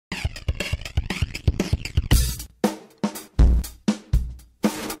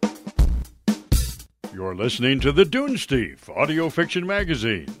You're listening to the Dunesteef audio fiction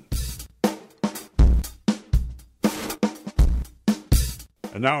magazine.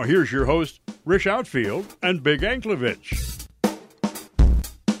 And now here's your host, Rish Outfield and Big Anklevich.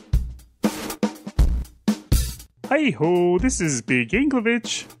 Hi-ho, this is Big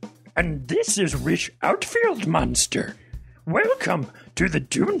Anklevich. And this is Rish Outfield Monster. Welcome to the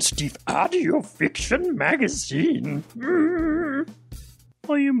Dunesteef audio fiction magazine.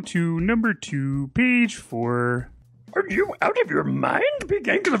 Volume 2, number 2, page 4. Are you out of your mind, Big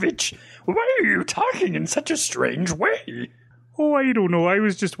Anklevich? Why are you talking in such a strange way? Oh, I don't know. I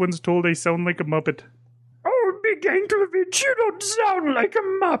was just once told I sound like a Muppet. Oh, Big Anklevich, you don't sound like a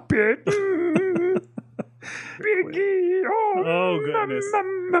Muppet. Biggie, Oh, goodness.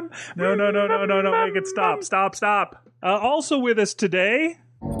 No. Make it stop. Also with us today,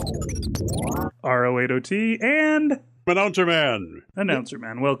 RO8OT and Announcer Man. Announcer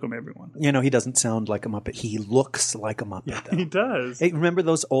Man. Welcome, everyone. You know, he doesn't sound like a Muppet. He looks like a Muppet, though. He does. Hey, remember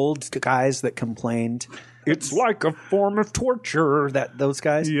those old guys that complained? It's like a form of torture. Those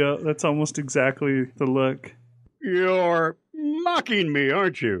guys? Yeah, that's almost exactly the look. You're mocking me,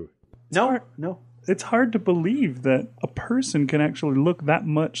 aren't you? No. It's hard to believe that a person can actually look that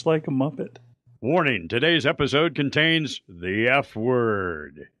much like a Muppet. Warning, today's episode contains the F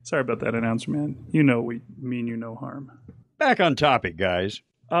word. Sorry about that, Announcer Man. You know we mean you no harm. Back on topic, guys.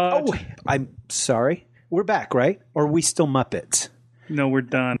 I'm sorry. We're back, right? Or are we still Muppets? No, we're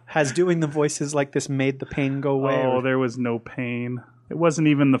done. Has doing the voices like this made the pain go away? Oh, there was no pain. It wasn't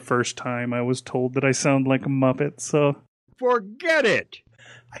even the first time I was told that I sound like a Muppet, so... Forget it!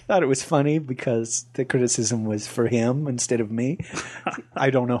 I thought it was funny because the criticism was for him instead of me. I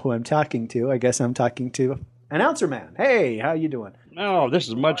don't know who I'm talking to. I guess I'm talking to Announcer Man. Hey, how you doing? Oh, this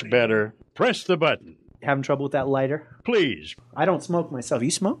is much better. Press the button. Having trouble with that lighter? Please. I don't smoke myself.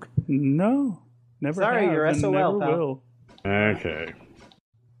 You smoke? No, never Sorry, have you're and SOL, never pal. will. Okay.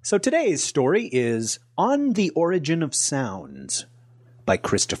 So today's story is On the Origin of Sounds by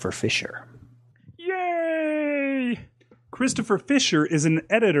Christopher Fisher. Yay! Christopher Fisher is an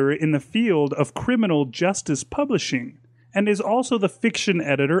editor in the field of criminal justice publishing and is also the fiction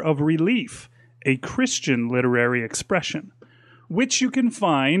editor of Relief, a Christian literary expression, which you can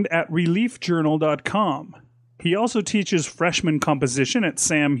find at reliefjournal.com. He also teaches freshman composition at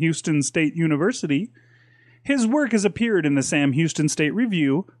Sam Houston State University. His work has appeared in the Sam Houston State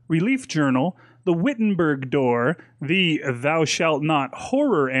Review, Relief Journal, the Wittenberg Door, the Thou Shalt Not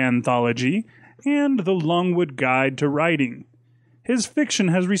Horror Anthology, and the Longwood Guide to Writing. His fiction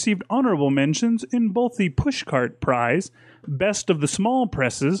has received honorable mentions in both the Pushcart Prize, Best of the Small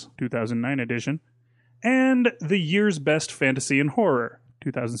Presses, 2009 edition, and the Year's Best Fantasy and Horror,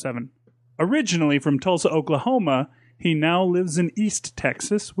 2007. Originally from Tulsa, Oklahoma, he now lives in East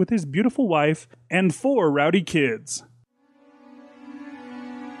Texas with his beautiful wife and 4 rowdy kids.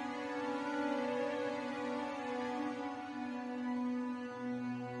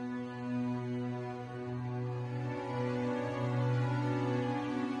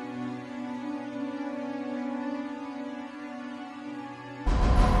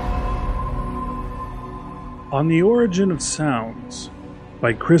 On the Origin of Sounds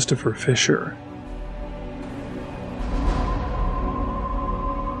by Christopher Fisher.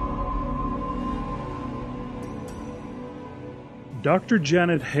 Dr.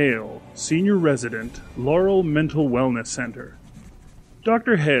 Janet Hale, Senior Resident, Laurel Mental Wellness Center.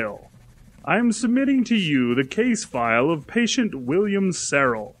 Dr. Hale, I am submitting to you the case file of patient William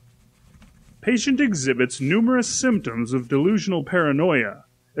Serrill. Patient exhibits numerous symptoms of delusional paranoia,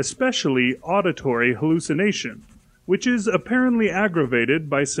 especially auditory hallucination, which is apparently aggravated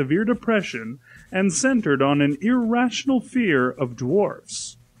by severe depression and centered on an irrational fear of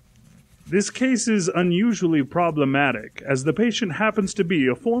dwarfs. This case is unusually problematic, as the patient happens to be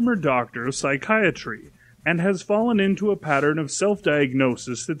a former doctor of psychiatry and has fallen into a pattern of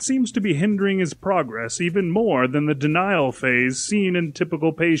self-diagnosis that seems to be hindering his progress even more than the denial phase seen in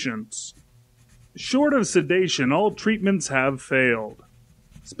typical patients. Short of sedation, all treatments have failed.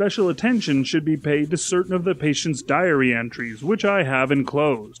 Special attention should be paid to certain of the patient's diary entries, which I have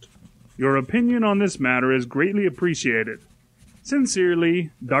enclosed. Your opinion on this matter is greatly appreciated.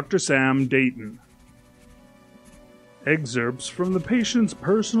 Sincerely, Dr. Sam Dayton. Excerpts from the patient's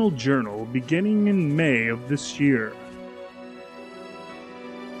personal journal beginning in May of this year.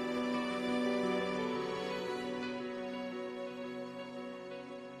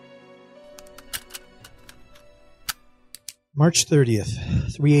 March 30th,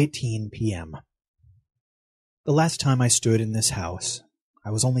 3:18 p.m. The last time I stood in this house, I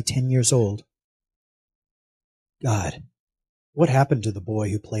was only 10 years old. God, what happened to the boy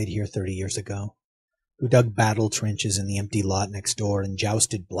who played here 30 years ago? who dug battle trenches in the empty lot next door and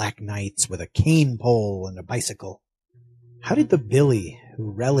jousted black knights with a cane pole and a bicycle? How did the Billy,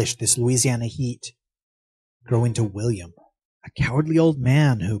 who relished this Louisiana heat, grow into William, a cowardly old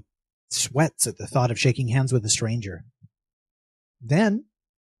man who sweats at the thought of shaking hands with a stranger? Then,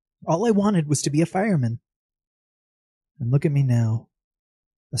 all I wanted was to be a fireman. And look at me now,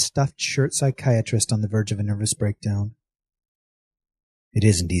 a stuffed shirt psychiatrist on the verge of a nervous breakdown. It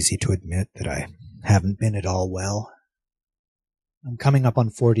isn't easy to admit that I haven't been at all well. I'm coming up on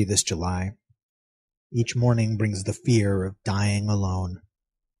 40 this July. Each morning brings the fear of dying alone,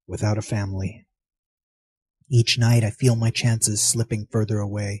 without a family. Each night I feel my chances slipping further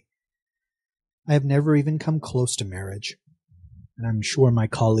away. I have never even come close to marriage, and I'm sure my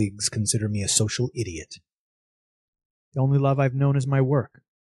colleagues consider me a social idiot. The only love I've known is my work,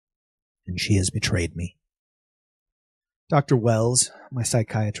 and she has betrayed me. Dr. Wells, my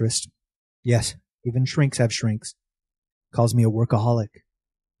psychiatrist, yes, even shrinks have shrinks, calls me a workaholic.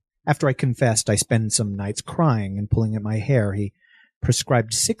 After I confessed I spend some nights crying and pulling at my hair, he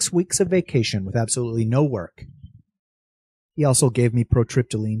prescribed 6 weeks of vacation with absolutely no work. He also gave me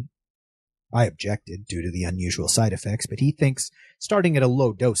protriptyline. I objected due to the unusual side effects, but he thinks starting at a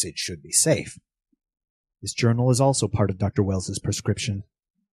low dosage should be safe. This journal is also part of Dr. Wells's prescription.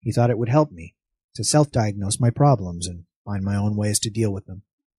 He thought it would help me to self-diagnose my problems and find my own ways to deal with them.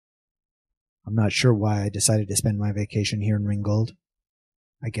 I'm not sure why I decided to spend my vacation here in Ringgold.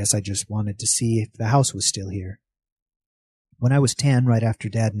 I guess I just wanted to see if the house was still here. When I was 10, right after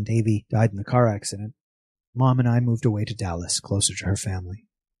Dad and Davy died in the car accident, Mom and I moved away to Dallas, closer to her family.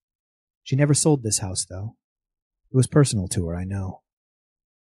 She never sold this house, though. It was personal to her, I know.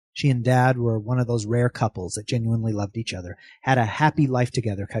 She and Dad were one of those rare couples that genuinely loved each other, had a happy life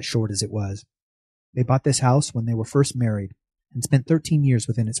together, cut short as it was. They bought this house when they were first married and spent 13 years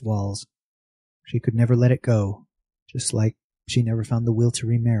within its walls. She could never let it go, just like she never found the will to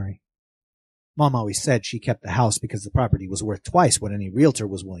remarry. Mom always said she kept the house because the property was worth twice what any realtor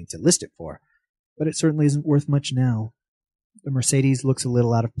was willing to list it for, but it certainly isn't worth much now. The Mercedes looks a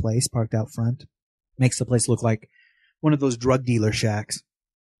little out of place, parked out front. Makes the place look like one of those drug dealer shacks.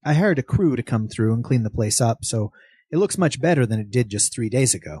 I hired a crew to come through and clean the place up, so it looks much better than it did just 3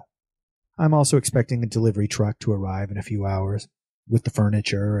 days ago. I'm also expecting a delivery truck to arrive in a few hours, with the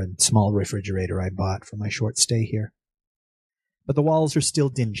furniture and small refrigerator I bought for my short stay here. But the walls are still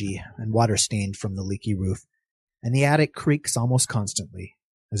dingy and water-stained from the leaky roof, and the attic creaks almost constantly,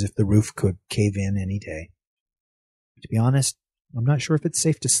 as if the roof could cave in any day. To be honest, I'm not sure if it's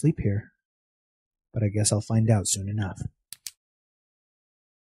safe to sleep here, but I guess I'll find out soon enough.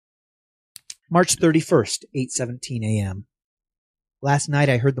 March 31st, 8:17 a.m. Last night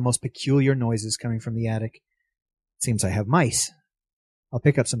I heard the most peculiar noises coming from the attic. Seems I have mice. I'll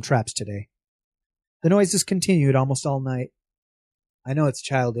pick up some traps today. The noises continued almost all night. I know it's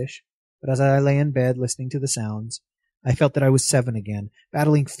childish, but as I lay in bed listening to the sounds, I felt that I was 7 again,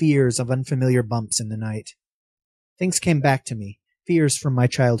 battling fears of unfamiliar bumps in the night. Things came back to me, fears from my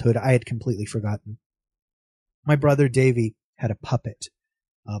childhood I had completely forgotten. My brother Davy had a puppet,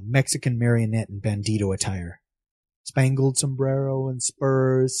 a Mexican marionette in bandito attire. Spangled sombrero and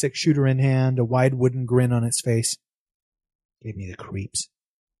spurs, 6-shooter in hand, a wide wooden grin on its face. Gave me the creeps.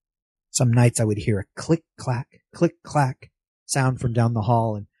 Some nights I would hear a click-clack sound from down the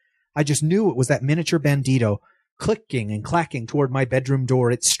hall, and I just knew it was that miniature bandito, clicking and clacking toward my bedroom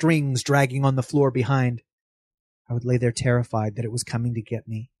door, its strings dragging on the floor behind. I would lay there terrified that it was coming to get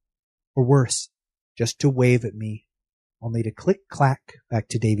me. Or worse, just to wave at me, only to click-clack back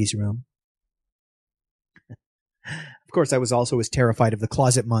to Davy's room. Of course, I was also as terrified of the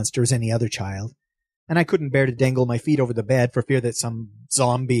closet monster as any other child, and I couldn't bear to dangle my feet over the bed for fear that some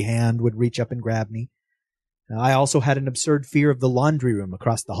zombie hand would reach up and grab me. I also had an absurd fear of the laundry room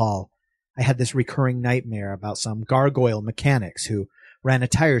across the hall. I had this recurring nightmare about some gargoyle mechanics who ran a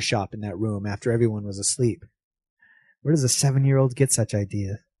tire shop in that room after everyone was asleep. Where does a 7-year-old get such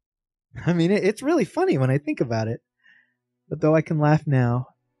ideas? I mean, it's really funny when I think about it. But though I can laugh now,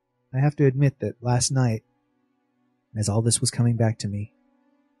 I have to admit that last night, as all this was coming back to me,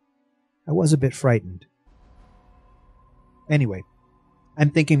 I was a bit frightened. Anyway,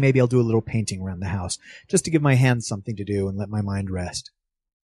 I'm thinking maybe I'll do a little painting around the house, just to give my hands something to do and let my mind rest.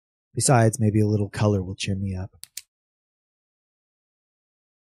 Besides, maybe a little color will cheer me up.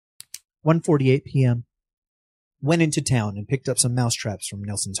 1:48 p.m. Went into town and picked up some mouse traps from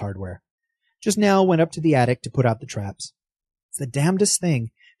Nelson's Hardware. Just now went up to the attic to put out the traps. It's the damnedest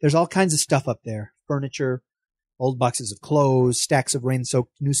thing. There's all kinds of stuff up there. Furniture, old boxes of clothes, stacks of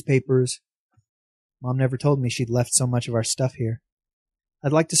rain-soaked newspapers. Mom never told me she'd left so much of our stuff here.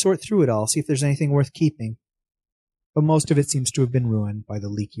 I'd like to sort through it all, see if there's anything worth keeping. But most of it seems to have been ruined by the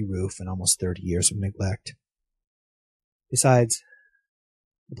leaky roof and almost 30 years of neglect. Besides,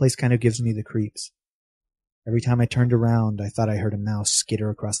 the place kind of gives me the creeps. Every time I turned around, I thought I heard a mouse skitter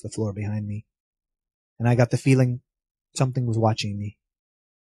across the floor behind me. And I got the feeling something was watching me.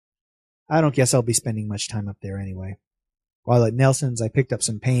 I don't guess I'll be spending much time up there anyway. While at Nelson's, I picked up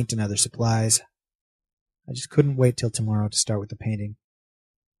some paint and other supplies. I just couldn't wait till tomorrow to start with the painting.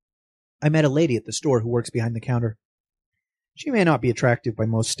 I met a lady at the store who works behind the counter. She may not be attractive by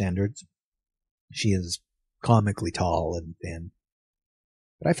most standards. She is comically tall and thin.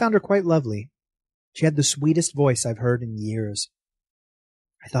 But I found her quite lovely. She had the sweetest voice I've heard in years.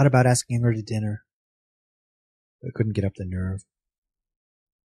 I thought about asking her to dinner, but I couldn't get up the nerve.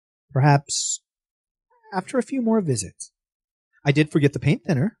 Perhaps after a few more visits. I did forget the paint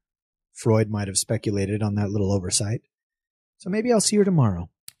thinner. Freud might have speculated on that little oversight. So maybe I'll see her tomorrow.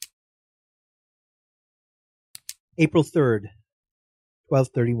 April 3rd,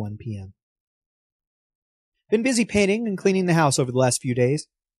 12:31 p.m. Been busy painting and cleaning the house over the last few days,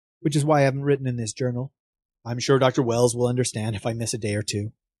 which is why I haven't written in this journal. I'm sure Dr. Wells will understand if I miss a day or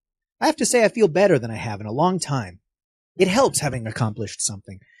two. I have to say I feel better than I have in a long time. It helps having accomplished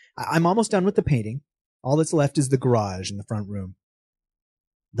something. I'm almost done with the painting. All that's left is the garage and the front room.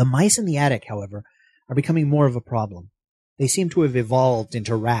 The mice in the attic, however, are becoming more of a problem. They seem to have evolved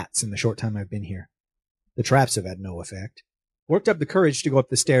into rats in the short time I've been here. The traps have had no effect. Worked up the courage to go up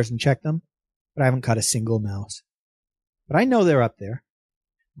the stairs and check them, but I haven't caught a single mouse. But I know they're up there.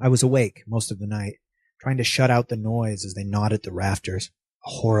 I was awake most of the night, trying to shut out the noise as they gnawed at the rafters. A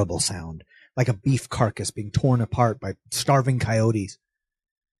horrible sound, like a beef carcass being torn apart by starving coyotes.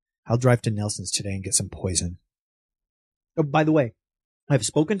 I'll drive to Nelson's today and get some poison. Oh, by the way, I've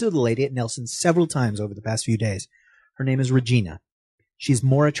spoken to the lady at Nelson's several times over the past few days. Her name is Regina. She's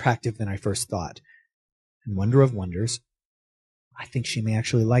more attractive than I first thought. And wonder of wonders, I think she may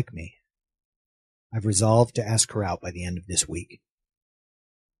actually like me. I've resolved to ask her out by the end of this week.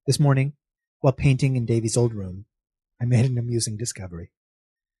 This morning, while painting in Davy's old room, I made an amusing discovery.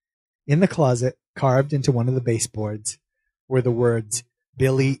 In the closet, carved into one of the baseboards, were the words,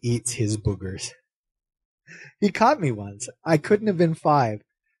 "Billy eats his boogers." He caught me once. I couldn't have been 5,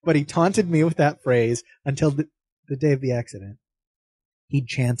 but he taunted me with that phrase until the day of the accident. He'd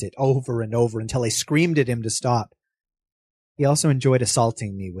chant it over and over until I screamed at him to stop. He also enjoyed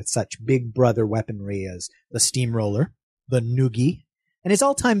assaulting me with such big brother weaponry as the steamroller, the noogie, and his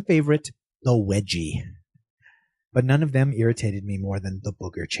all-time favorite, the wedgie. But none of them irritated me more than the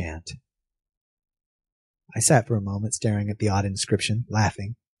booger chant. I sat for a moment staring at the odd inscription,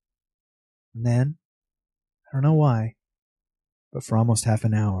 laughing. And then, I don't know why, but for almost half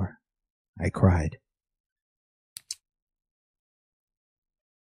an hour, I cried.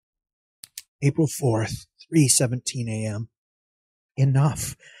 April 4th, 3:17 a.m.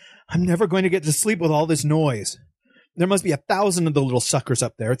 Enough. I'm never going to get to sleep with all this noise. There must be 1,000 of the little suckers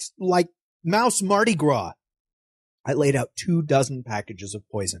up there. It's like mouse Mardi Gras. I laid out 24 packages of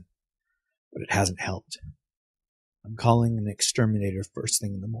poison, but it hasn't helped. I'm calling an exterminator first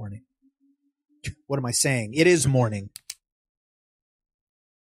thing in the morning. What am I saying? It is morning.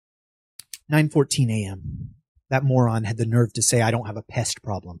 9:14 a.m. That moron had the nerve to say I don't have a pest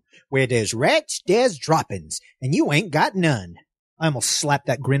problem. Where there's rats, there's droppings, and you ain't got none. I almost slapped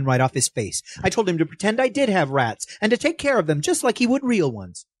that grin right off his face. I told him to pretend I did have rats, and to take care of them just like he would real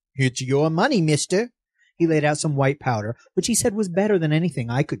ones. It's your money, mister. He laid out some white powder, which he said was better than anything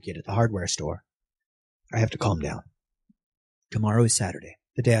I could get at the hardware store. I have to calm down. Tomorrow is Saturday,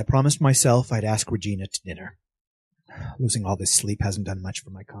 the day I promised myself I'd ask Regina to dinner. Losing all this sleep hasn't done much for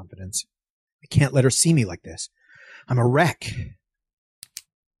my confidence. I can't let her see me like this. I'm a wreck.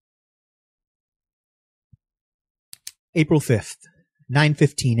 April 5th,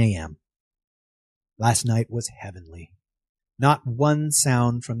 9:15 a.m. Last night was heavenly. Not one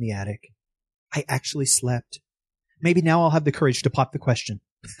sound from the attic. I actually slept. Maybe now I'll have the courage to pop the question.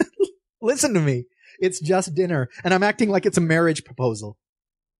 Listen to me. It's just dinner, and I'm acting like it's a marriage proposal.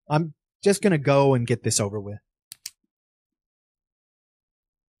 I'm just going to go and get this over with.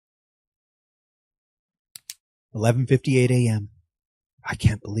 11:58 a.m. I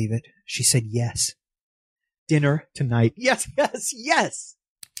can't believe it. She said yes. Dinner tonight. Yes, yes, yes!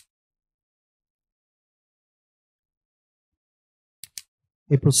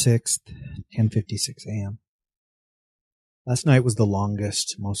 April 6th, 10:56 a.m. Last night was the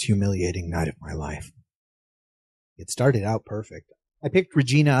longest, most humiliating night of my life. It started out perfect. I picked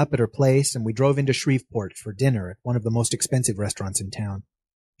Regina up at her place, and we drove into Shreveport for dinner at one of the most expensive restaurants in town.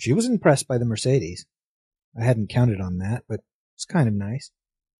 She was impressed by the Mercedes. I hadn't counted on that, but It's kind of nice.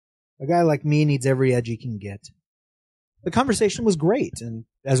 A guy like me needs every edge he can get. The conversation was great, and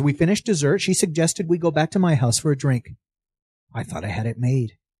as we finished dessert, she suggested we go back to my house for a drink. I thought I had it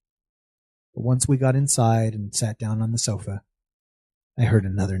made. But once we got inside and sat down on the sofa, I heard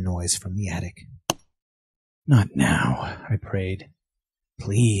another noise from the attic. Not now, I prayed.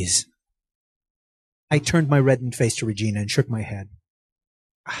 Please. I turned my reddened face to Regina and shook my head.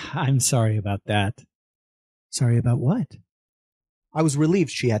 I'm sorry about that. Sorry about what? I was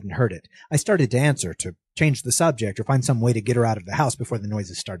relieved she hadn't heard it. I started to answer, to change the subject or find some way to get her out of the house before the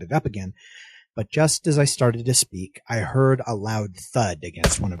noises started up again. But just as I started to speak, I heard a loud thud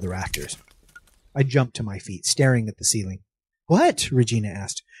against one of the rafters. I jumped to my feet, staring at the ceiling. What? Regina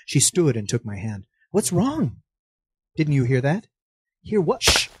asked. She stood and took my hand. What's wrong? Didn't you hear that? Hear what?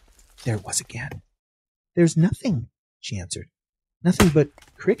 Shh! There it was again. There's nothing, she answered. Nothing but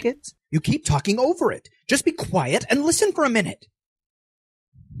crickets. You keep talking over it. Just be quiet and listen for a minute.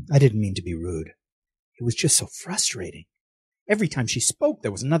 I didn't mean to be rude. It was just so frustrating. Every time she spoke,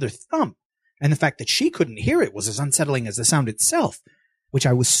 there was another thump, and the fact that she couldn't hear it was as unsettling as the sound itself, which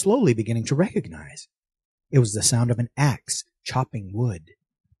I was slowly beginning to recognize. It was the sound of an axe chopping wood.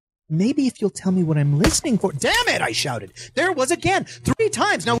 Maybe if you'll tell me what I'm listening for— Damn it, I shouted. There it was again, 3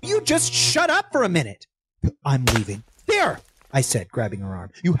 times. Now you just shut up for a minute. I'm leaving. There, I said, grabbing her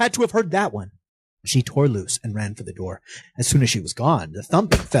arm. You had to have heard that one. She tore loose and ran for the door. As soon as she was gone, the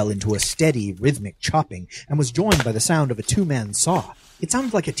thumping fell into a steady, rhythmic chopping and was joined by the sound of a 2-man saw. It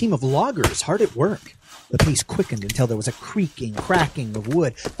sounded like a team of loggers hard at work. The pace quickened until there was a creaking, cracking of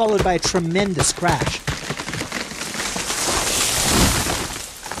wood, followed by a tremendous crash.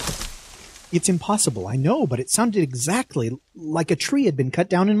 It's impossible, I know, but it sounded exactly like a tree had been cut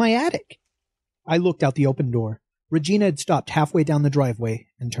down in my attic. I looked out the open door. Regina had stopped halfway down the driveway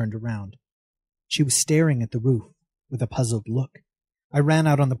and turned around. She was staring at the roof with a puzzled look. I ran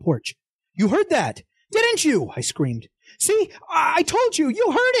out on the porch. You heard that, didn't you? I screamed. See, I told you,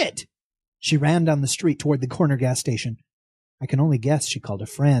 you heard it. She ran down the street toward the corner gas station. I can only guess she called a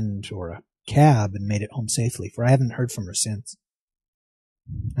friend or a cab and made it home safely, for I haven't heard from her since.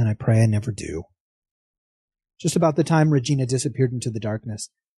 And I pray I never do. Just about the time Regina disappeared into the darkness,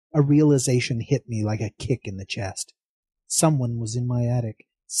 a realization hit me like a kick in the chest. Someone was in my attic.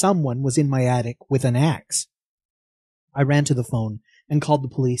 Someone was in my attic with an axe. I ran to the phone and called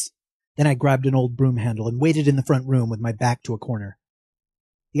the police. Then I grabbed an old broom handle and waited in the front room with my back to a corner.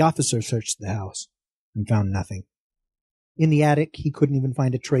 The officer searched the house and found nothing. In the attic, he couldn't even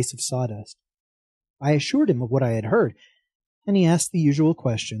find a trace of sawdust. I assured him of what I had heard, and he asked the usual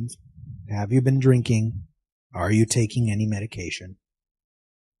questions. Have you been drinking? Are you taking any medication?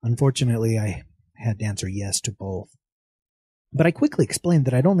 Unfortunately, I had to answer yes to both. But I quickly explained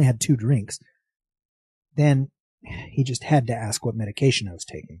that I'd only had 2 drinks. Then he just had to ask what medication I was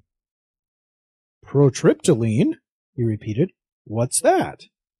taking. Protriptyline, he repeated. What's that?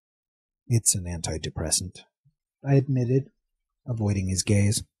 It's an antidepressant, I admitted, avoiding his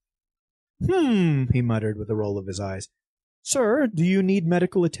gaze. He muttered with a roll of his eyes. Sir, do you need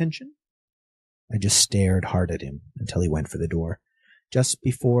medical attention? I just stared hard at him until he went for the door. Just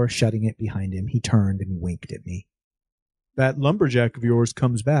before shutting it behind him, he turned and winked at me. That lumberjack of yours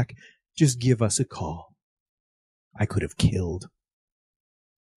comes back. Just give us a call. I could have killed.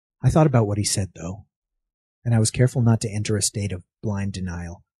 I thought about what he said, though, and I was careful not to enter a state of blind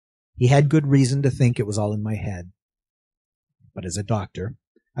denial. He had good reason to think it was all in my head. But as a doctor,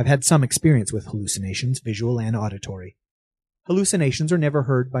 I've had some experience with hallucinations, visual and auditory. Hallucinations are never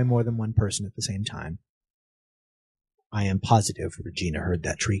heard by more than one person at the same time. I am positive Regina heard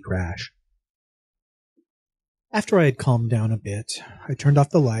that tree crash. After I had calmed down a bit, I turned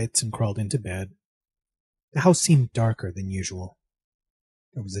off the lights and crawled into bed. The house seemed darker than usual.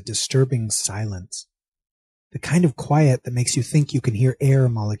 There was a disturbing silence, the kind of quiet that makes you think you can hear air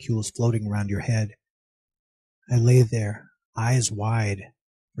molecules floating around your head. I lay there, eyes wide,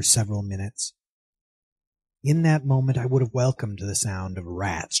 for several minutes. In that moment, I would have welcomed the sound of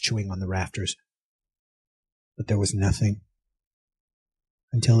rats chewing on the rafters. But there was nothing,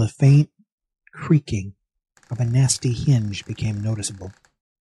 until a faint creaking of a nasty hinge became noticeable.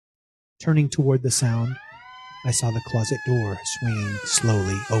 Turning toward the sound, I saw the closet door swinging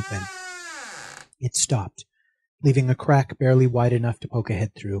slowly open. It stopped, leaving a crack barely wide enough to poke a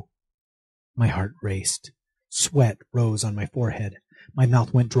head through. My heart raced. Sweat rose on my forehead. My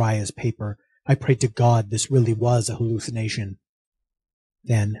mouth went dry as paper. I prayed to God this really was a hallucination.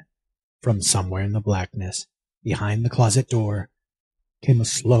 Then, from somewhere in the blackness, behind the closet door, came a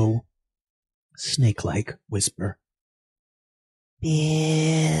slow, snake-like whisper.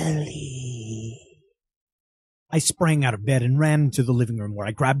 Billy. I sprang out of bed and ran into the living room where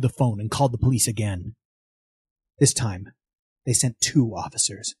I grabbed the phone and called the police again. This time, they sent 2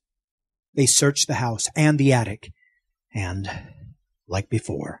 officers. They searched the house and the attic, and, like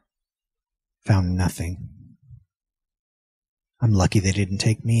before, found nothing. I'm lucky they didn't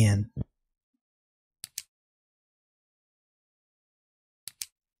take me in.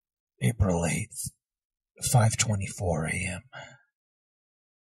 April 8th, 5:24 a.m.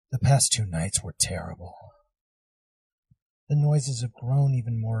 The past 2 nights were terrible. The noises have grown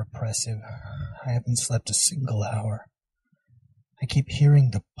even more oppressive. I haven't slept a single hour. I keep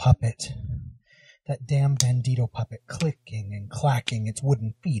hearing the puppet, that damn bandito puppet, clicking and clacking its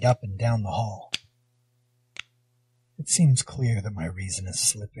wooden feet up and down the hall. It seems clear that my reason is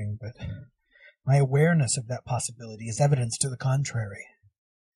slipping, but my awareness of that possibility is evidence to the contrary.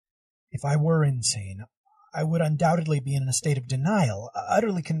 If I were insane, I would undoubtedly be in a state of denial,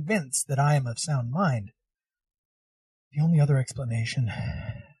 utterly convinced that I am of sound mind. The only other explanation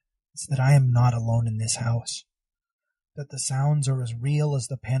is that I am not alone in this house, that the sounds are as real as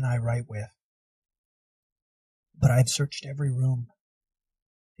the pen I write with. But I've searched every room,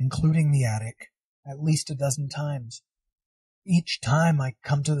 including the attic, at least a dozen times. Each time I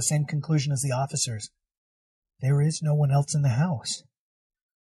come to the same conclusion as the officers. There is no one else in the house.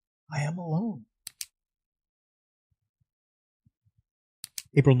 I am alone.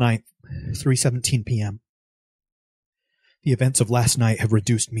 April 9th, 3:17 p.m. The events of last night have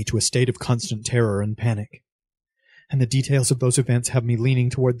reduced me to a state of constant terror and panic, and the details of those events have me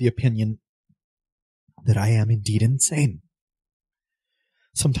leaning toward the opinion that I am indeed insane.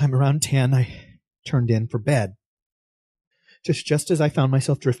 Sometime around 10, I turned in for bed. Just as I found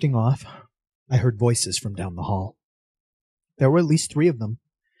myself drifting off, I heard voices from down the hall. There were at least 3 of them,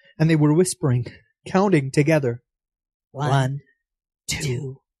 and they were whispering, counting together. 1,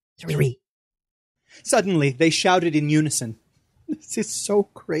 2, 3. Suddenly, they shouted in unison. This is so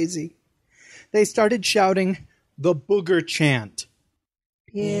crazy. They started shouting the booger chant.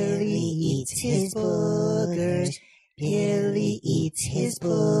 Billy eats his boogers. Billy eats his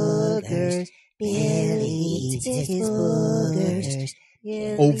boogers. Billy eats his boogers.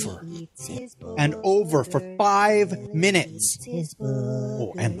 Over and over for 5 minutes.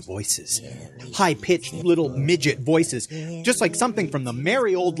 Oh, and the voices. High-pitched little midget voices, just like something from the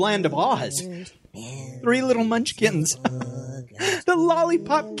merry old land of Oz. 3 little munchkins. The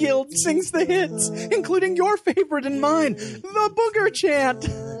Lollipop Guild sings the hits, including your favorite and mine, the booger chant.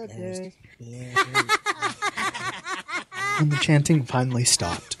 When the chanting finally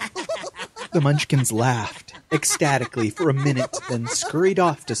stopped, the munchkins laughed ecstatically for a minute, then scurried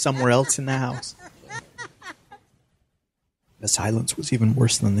off to somewhere else in the house. The silence was even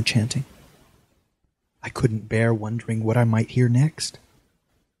worse than the chanting. I couldn't bear wondering what I might hear next.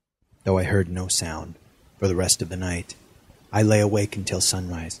 Though I heard no sound for the rest of the night, I lay awake until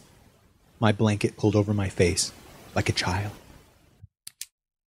sunrise, my blanket pulled over my face like a child.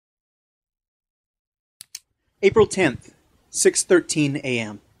 April 10th, 6:13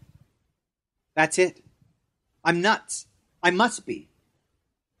 a.m. That's it. I'm nuts. I must be.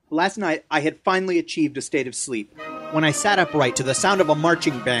 Last night, I had finally achieved a state of sleep when I sat upright to the sound of a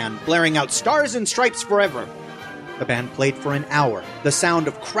marching band blaring out Stars and Stripes Forever. The band played for an hour, the sound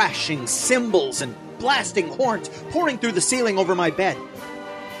of crashing cymbals and blasting horns pouring through the ceiling over my bed.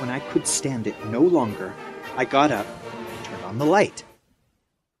 When I could stand it no longer, I got up and turned on the light.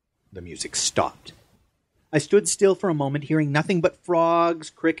 The music stopped. I stood still for a moment, hearing nothing but frogs,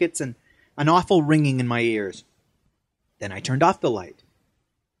 crickets, and an awful ringing in my ears. Then I turned off the light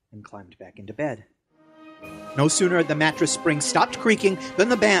and climbed back into bed. No sooner had the mattress spring stopped creaking than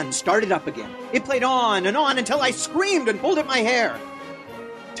the band started up again. It played on and on until I screamed and pulled at my hair.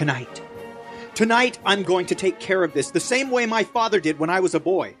 Tonight I'm going to take care of this the same way my father did when I was a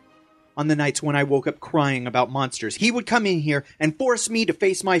boy. On the nights when I woke up crying about monsters, he would come in here and force me to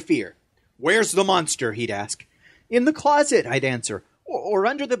face my fear. "Where's the monster?" he'd ask. "In the closet," I'd answer, or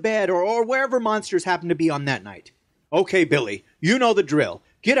under the bed, or wherever monsters happened to be on that night. "Okay, Billy, you know the drill.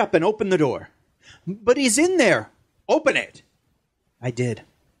 Get up and open the door." "But he's in there." "Open it." I did.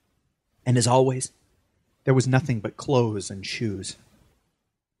 And as always, there was nothing but clothes and shoes.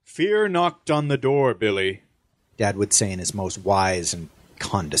 "Fear knocked on the door, Billy," Dad would say in his most wise and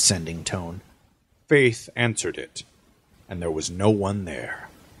condescending tone. "Faith answered it, and there was no one there.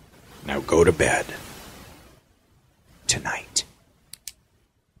 Now go to bed. Tonight."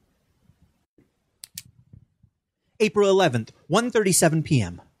 April 11th, 1:37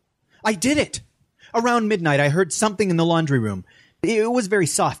 p.m. I did it! Around midnight, I heard something in the laundry room. It was very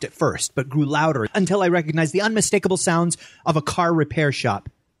soft at first, but grew louder until I recognized the unmistakable sounds of a car repair shop.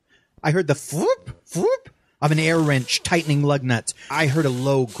 I heard the whoop, whoop of an air wrench tightening lug nuts. I heard a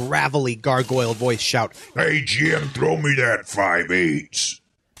low, gravelly gargoyle voice shout, "Hey, Jim, throw me that 5/8."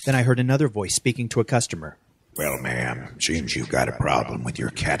 Then I heard another voice speaking to a customer. "Well, ma'am, seems you've got a problem with your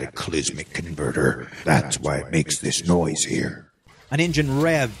cataclysmic converter. That's why it makes this noise here." An engine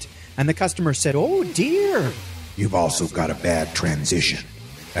revved, and the customer said, "Oh, dear." "You've also got a bad transition.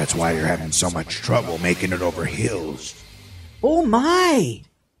 That's why you're having so much trouble making it over hills." "Oh, my."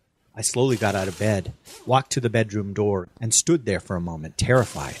 I slowly got out of bed, walked to the bedroom door, and stood there for a moment,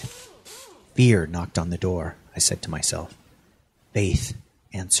 terrified. Fear knocked on the door, I said to myself. Faith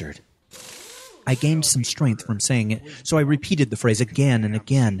answered. I gained some strength from saying it, so I repeated the phrase again and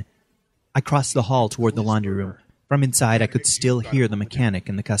again. I crossed the hall toward the laundry room. From inside, I could still hear the mechanic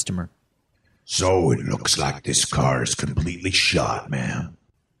and the customer. "So it looks like this car is completely shot, ma'am."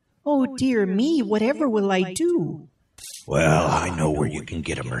 Oh, dear me, whatever will I do? "Well, I know where you can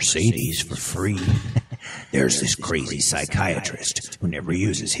get a Mercedes for free. There's this crazy psychiatrist who never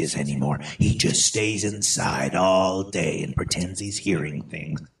uses his anymore. He just stays inside all day and pretends he's hearing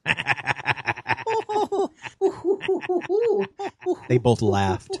things." They both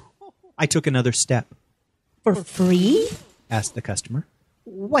laughed. I took another step. For free? Asked the customer.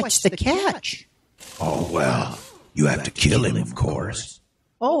 What's the catch? "Oh, well, you have to kill him, of course."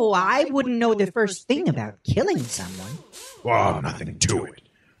 Oh, I wouldn't know the first thing about killing someone. "Well, nothing to it.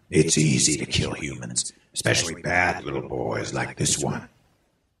 It's easy to kill humans, especially bad little boys like this one."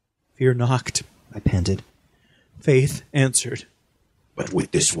 Fear knocked, I panted. Faith answered. "But with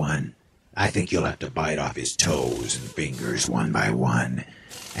this one, I think you'll have to bite off his toes and fingers one by one,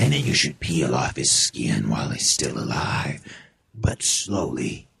 and then you should peel off his skin while he's still alive, but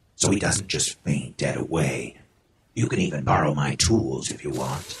slowly, so he doesn't just faint dead away. You can even borrow my tools if you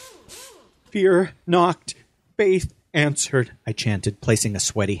want." Fear knocked. Faith answered, I chanted, placing a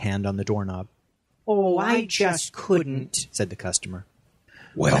sweaty hand on the doorknob. Oh, I just couldn't, said the customer.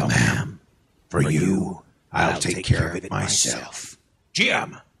 "Well, ma'am, for you, I'll take care of it myself.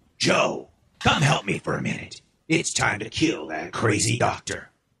 Jim, Joe, come help me for a minute. It's time to kill that crazy doctor."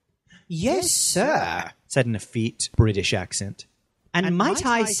 Yes, sir, said an effete British accent. And might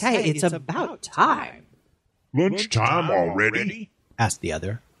I say it's about time. "Lunchtime already?" asked the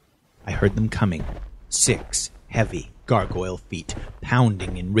other. I heard them coming. 6 heavy gargoyle feet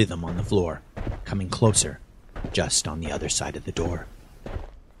pounding in rhythm on the floor, coming closer, just on the other side of the door.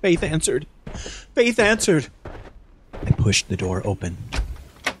 Faith answered. Faith answered. I pushed the door open,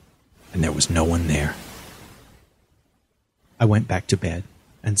 and there was no one there. I went back to bed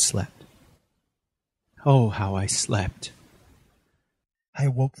and slept. Oh, how I slept. I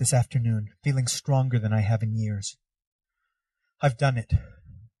awoke this afternoon, feeling stronger than I have in years. I've done it.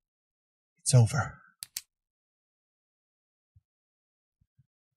 It's over.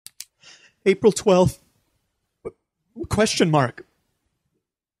 April 12th. Question mark.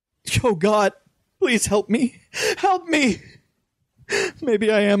 Oh, God, please help me. Help me.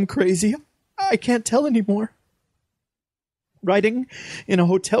 Maybe I am crazy. I can't tell anymore. Riding in a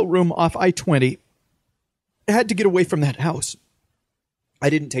hotel room off I-20. I had to get away from that house. I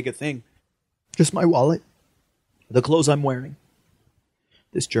didn't take a thing. Just my wallet, the clothes I'm wearing,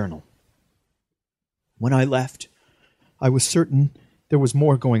 this journal. When I left, I was certain there was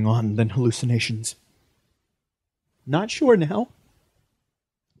more going on than hallucinations. Not sure now.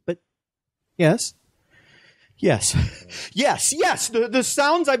 But yes. The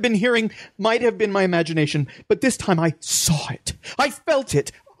sounds I've been hearing might have been my imagination, but this time I saw it. I felt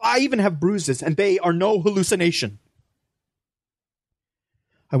it. I even have bruises, and they are no hallucination.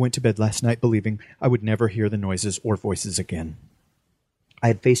 I went to bed last night believing I would never hear the noises or voices again. I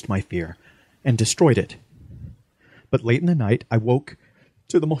had faced my fear and destroyed it. But late in the night, I woke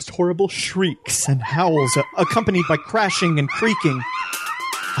to the most horrible shrieks and howls, accompanied by crashing and creaking.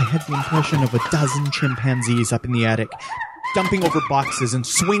 I had the impression of a dozen chimpanzees up in the attic, dumping over boxes and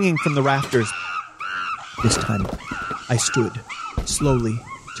swinging from the rafters. This time, I stood slowly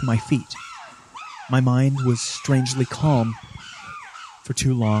to my feet. My mind was strangely calm. For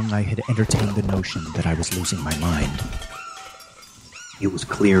too long, I had entertained the notion that I was losing my mind. It was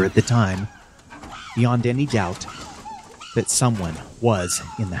clear at the time, beyond any doubt, that someone was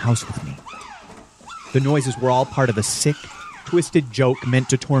in the house with me. The noises were all part of a sick, twisted joke meant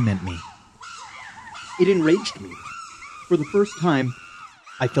to torment me. It enraged me. For the first time,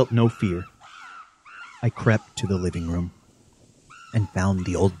 I felt no fear. I crept to the living room and found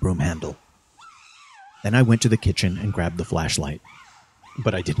the old broom handle. Then I went to the kitchen and grabbed the flashlight.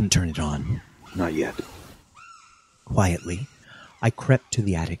 But I didn't turn it on. Not yet. Quietly, I crept to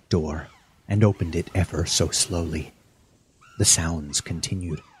the attic door and opened it ever so slowly. The sounds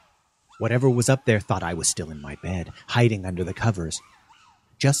continued. Whatever was up there thought I was still in my bed, hiding under the covers.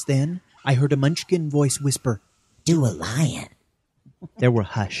 Just then, I heard a munchkin voice whisper, Do a lion. There were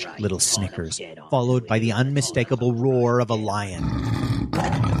hushed little snickers, followed by the unmistakable roar of a lion.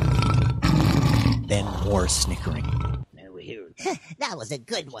 Then more snickering. That was a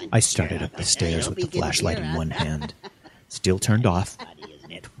good one. I started up the stairs with the flashlight in one hand, still turned off,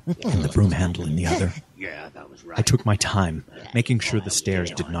 and the broom handle in the other. I took my time, making sure the stairs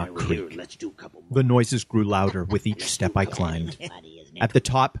did not creak. The noises grew louder with each step I climbed. At the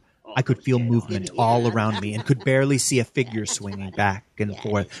top, I could feel movement all around me and could barely see a figure swinging back and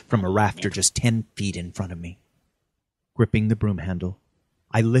forth from a rafter just 10 feet in front of me. Gripping the broom handle,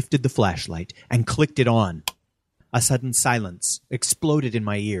 I lifted the flashlight and clicked it on. A sudden silence exploded in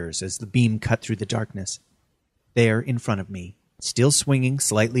my ears as the beam cut through the darkness. There, in front of me, still swinging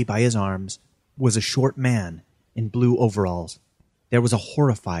slightly by his arms, was a short man in blue overalls. There was a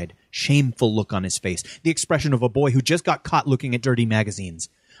horrified, shameful look on his face, the expression of a boy who just got caught looking at dirty magazines.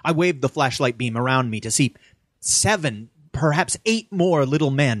 I waved the flashlight beam around me to see 7, perhaps 8 more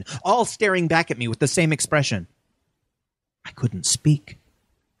little men, all staring back at me with the same expression. I couldn't speak.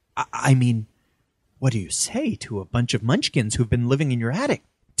 I mean, what do you say to a bunch of munchkins who've been living in your attic,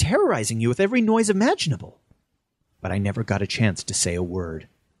 terrorizing you with every noise imaginable? But I never got a chance to say a word.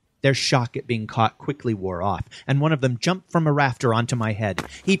 Their shock at being caught quickly wore off, and one of them jumped from a rafter onto my head.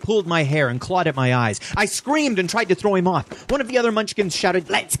 He pulled my hair and clawed at my eyes. I screamed and tried to throw him off. One of the other munchkins shouted,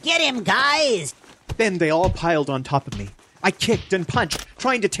 Let's get him, guys! Then they all piled on top of me. I kicked and punched,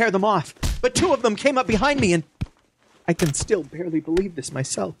 trying to tear them off. But 2 of them came up behind me, and I can still barely believe this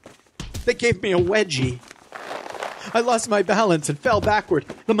myself. They gave me a wedgie. I lost my balance and fell backward.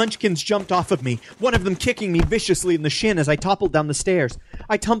 The munchkins jumped off of me, one of them kicking me viciously in the shin as I toppled down the stairs.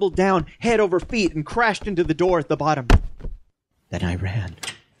 I tumbled down, head over feet, and crashed into the door at the bottom. Then I ran.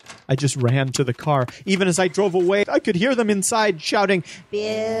 I just ran to the car. Even as I drove away, I could hear them inside shouting,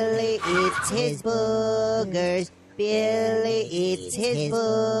 Billy eats his boogers. Billy eats his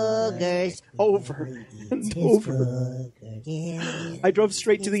boogers. Over and over. I drove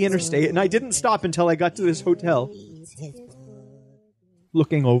straight to the interstate, and I didn't stop until I got to this hotel.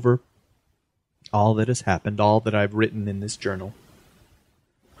 Looking over all that has happened, all that I've written in this journal,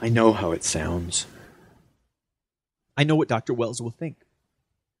 I know how it sounds. I know what Dr. Wells will think.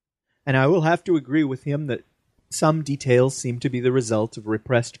 And I will have to agree with him that some details seem to be the result of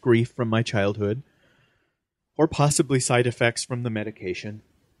repressed grief from my childhood, or possibly side effects from the medication.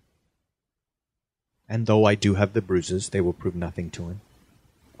 And though I do have the bruises, they will prove nothing to him.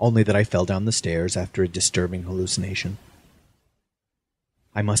 Only that I fell down the stairs after a disturbing hallucination.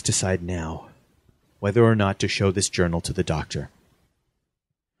 I must decide now whether or not to show this journal to the doctor.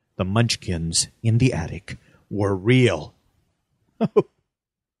 The munchkins in the attic were real. Oh,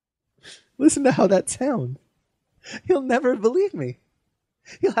 listen to how that sounds. He'll never believe me.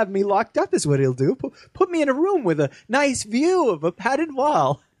 He'll have me locked up is what he'll do. Put me in a room with a nice view of a padded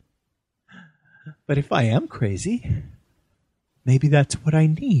wall. But if I am crazy, maybe that's what I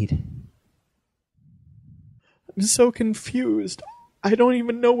need. I'm so confused. I don't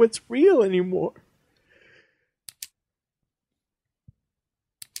even know what's real anymore.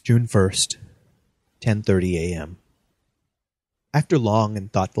 June 1st, 10:30 a.m. After long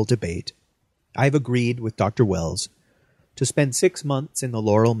and thoughtful debate, I've agreed with Dr. Wells to spend 6 months in the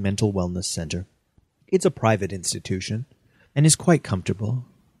Laurel Mental Wellness Center. It's a private institution and is quite comfortable.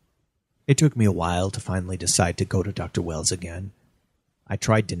 It took me a while to finally decide to go to Dr. Wells again. I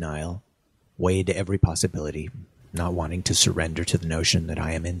tried denial, weighed every possibility, not wanting to surrender to the notion that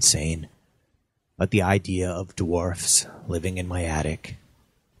I am insane. But the idea of dwarfs living in my attic,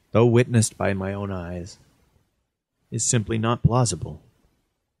 though witnessed by my own eyes, is simply not plausible.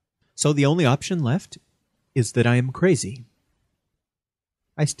 So the only option left is that I am crazy.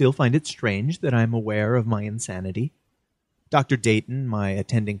 I still find it strange that I am aware of my insanity. Dr. Dayton, my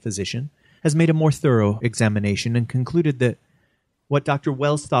attending physician, has made a more thorough examination and concluded that what Dr.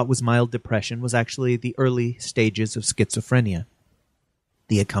 Wells thought was mild depression was actually the early stages of schizophrenia.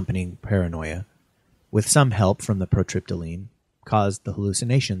 The accompanying paranoia, with some help from the protriptyline, caused the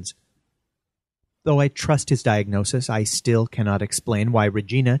hallucinations. Though I trust his diagnosis, I still cannot explain why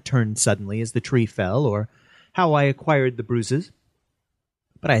Regina turned suddenly as the tree fell, or how I acquired the bruises.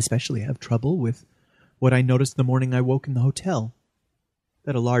 But I especially have trouble with what I noticed the morning I woke in the hotel,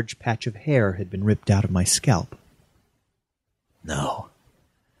 that a large patch of hair had been ripped out of my scalp. No,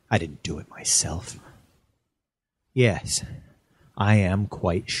 I didn't do it myself. Yes, I am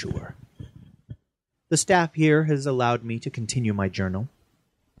quite sure. The staff here has allowed me to continue my journal.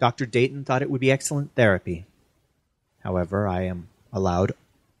 Dr. Dayton thought it would be excellent therapy. However, I am allowed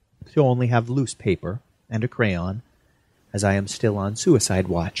to only have loose paper and a crayon, as I am still on suicide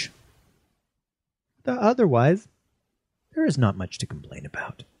watch. Otherwise, there is not much to complain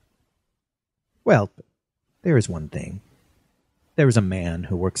about. Well, there is one thing. There is a man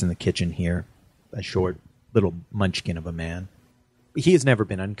who works in the kitchen here, a short, little munchkin of a man. He has never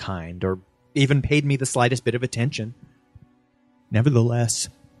been unkind or even paid me the slightest bit of attention. Nevertheless,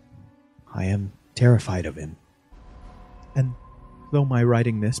 I am terrified of him. And though my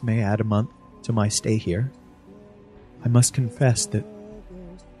writing this may add a month to my stay here, I must confess that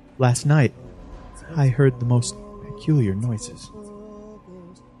last night I heard the most peculiar noises.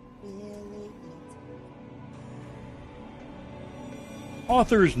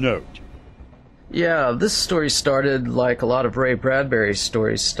 Author's note. Yeah, this story started like a lot of Ray Bradbury's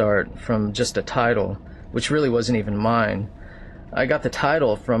stories start, from just a title, which really wasn't even mine. I got the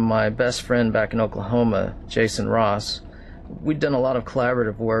title from my best friend back in Oklahoma, Jason Ross. We'd done a lot of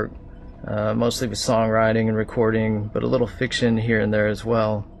collaborative work, mostly with songwriting and recording, but a little fiction here and there as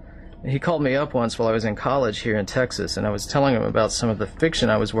well. He called me up once while I was in college here in Texas, and I was telling him about some of the fiction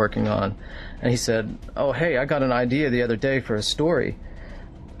I was working on, and he said, "Oh, hey, I got an idea the other day for a story."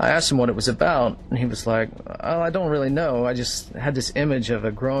 I asked him what it was about, and he was like, "Oh, I don't really know. I just had this image of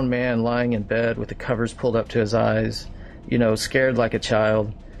a grown man lying in bed with the covers pulled up to his eyes, scared like a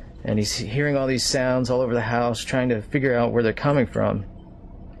child, and he's hearing all these sounds all over the house, trying to figure out where they're coming from."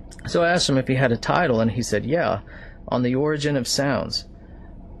 So I asked him if he had a title, and he said, "Yeah, On the Origin of Sounds."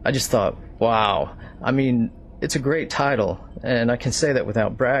 I just thought, wow, it's a great title, and I can say that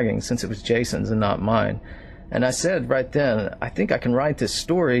without bragging, since it was Jason's and not mine. And I said right then, "I think I can write this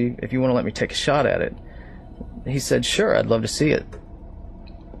story if you want to let me take a shot at it." He said, "Sure, I'd love to see it."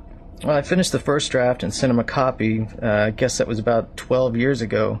 Well, I finished the first draft and sent him a copy. I guess that was about 12 years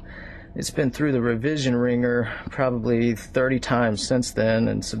ago. It's been through the revision ringer probably 30 times since then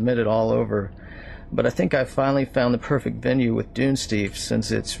and submitted all over. But I think I finally found the perfect venue with Dunesteef,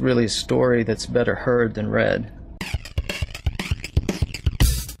 since it's really a story that's better heard than read.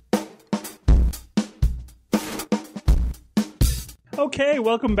 Okay,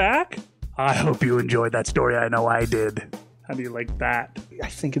 welcome back. I hope you enjoyed that story. I know I did. How do you like that? I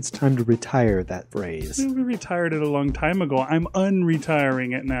think it's time to retire that phrase. We retired it a long time ago. I'm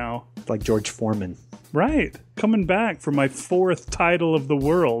unretiring it now. Like George Foreman. Right. Coming back for my 4th title of the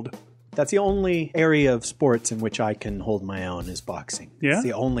world. That's the only area of sports in which I can hold my own is boxing. Yeah? It's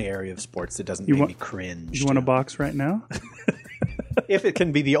the only area of sports that doesn't make me cringe. You want to box right now? If it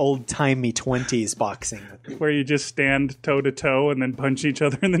can be the old-timey 20s boxing. Where you just stand toe-to-toe and then punch each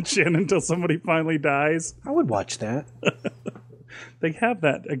other in the chin until somebody finally dies. I would watch that. They have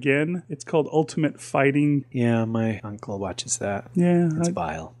that again. It's called Ultimate Fighting. Yeah, my uncle watches that. Yeah. It's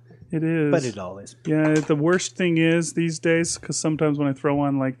vile. It is. But it always. Yeah, the worst thing is these days, because sometimes when I throw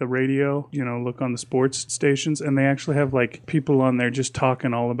on like the radio, look on the sports stations, and they actually have like people on there just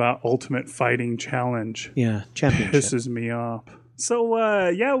talking all about Ultimate Fighting Challenge. Yeah, championship. Pisses me off. So,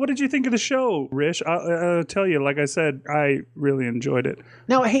 what did you think of the show, Rish? I'll tell you, like I said, I really enjoyed it.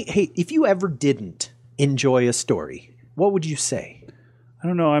 Now, hey, if you ever didn't enjoy a story, what would you say? I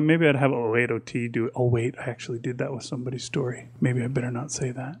don't know. Maybe I'd have OT do it. Oh, wait, I actually did that with somebody's story. Maybe I better not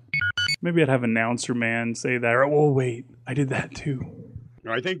say that. Maybe I'd have Announcer Man say that. Or, oh, wait, I did that too.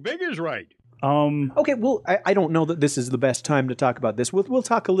 I think Big is right. Okay, well, I don't know that this is the best time to talk about this. We'll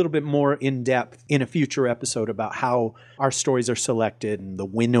talk a little bit more in depth in a future episode about how our stories are selected and the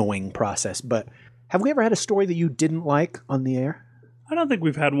winnowing process. But have we ever had a story that you didn't like on the air? I don't think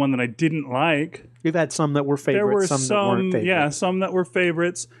we've had one that I didn't like. We've had some that were favorites, some that weren't favorites. Yeah, some that were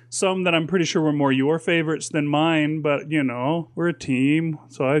favorites, some that I'm pretty sure were more your favorites than mine, but, we're a team,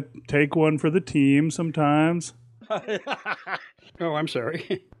 so I take one for the team sometimes. Oh, I'm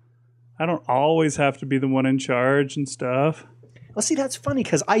sorry. I don't always have to be the one in charge and stuff. Well, see, that's funny,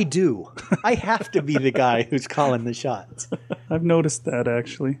 because I do. I have to be the guy who's calling the shots. I've noticed that,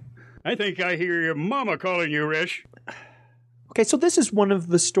 actually. I think I hear your mama calling you, Rish. Okay, so this is one of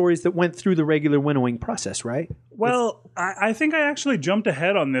the stories that went through the regular winnowing process, right? Well, I think I actually jumped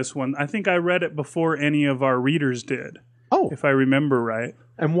ahead on this one. I think I read it before any of our readers did. Oh. If I remember right.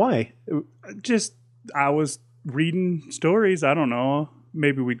 And why? I was reading stories. I don't know.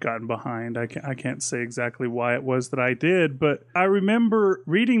 Maybe we'd gotten behind. I can't say exactly why it was that I did, but I remember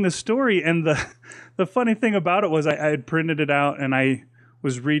reading the story, and the funny thing about it was I had printed it out, and I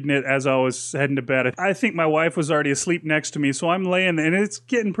was reading it as I was heading to bed. I think my wife was already asleep next to me, so I'm laying, and it's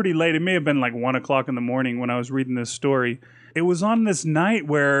getting pretty late. It may have been like 1 o'clock in the morning when I was reading this story. It was on this night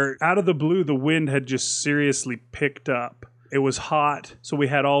where, out of the blue, the wind had just seriously picked up. It was hot, so we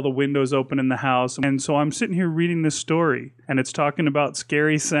had all the windows open in the house. And so I'm sitting here reading this story, and it's talking about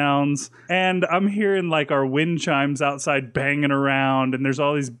scary sounds. And I'm hearing like our wind chimes outside banging around, and there's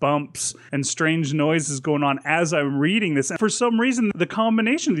all these bumps and strange noises going on as I'm reading this. And for some reason, the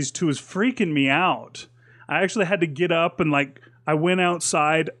combination of these two is freaking me out. I actually had to get up and I went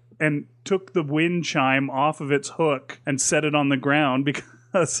outside and took the wind chime off of its hook and set it on the ground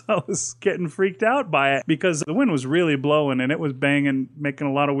because I was getting freaked out by it because the wind was really blowing and it was banging, making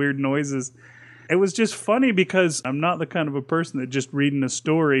a lot of weird noises. It was just funny because I'm not the kind of a person that just reading a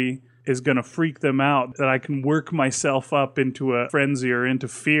story is going to freak them out, that I can work myself up into a frenzy or into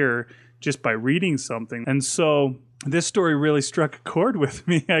fear just by reading something. And so this story really struck a chord with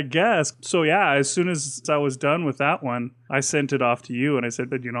me, I guess. So yeah, as soon as I was done with that one, I sent it off to you and I said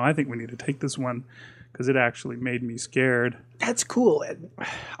that, I think we need to take this one because it actually made me scared. That's cool.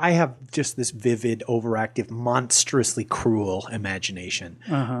 I have just this vivid, overactive, monstrously cruel imagination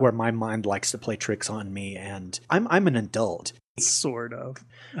where my mind likes to play tricks on me, and I'm an adult. Sort of.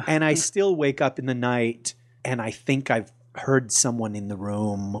 And I still wake up in the night and I think I've heard someone in the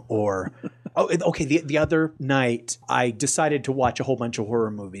room or... Oh, okay. The other night, I decided to watch a whole bunch of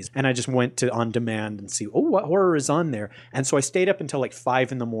horror movies, and I just went to On Demand and see, what horror is on there. And so I stayed up until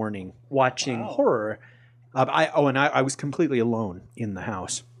 5 a.m. watching horror. I was completely alone in the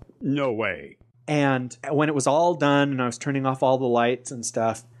house. No way. And when it was all done and I was turning off all the lights and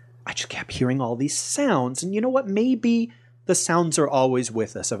stuff, I just kept hearing all these sounds. And you know what? Maybe the sounds are always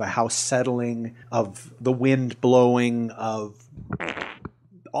with us, of a house settling, of the wind blowing, of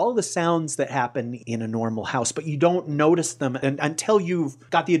all the sounds that happen in a normal house, but you don't notice them until you've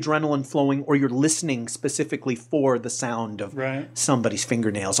got the adrenaline flowing or you're listening specifically for the sound of somebody's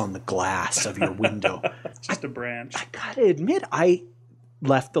fingernails on the glass of your window. It's just a branch. I gotta admit, I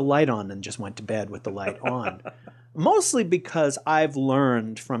left the light on and just went to bed with the light on. Mostly because I've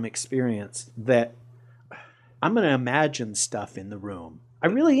learned from experience that I'm going to imagine stuff in the room. I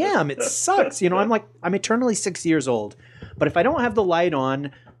really am. It sucks. I'm eternally 6 years old. But if I don't have the light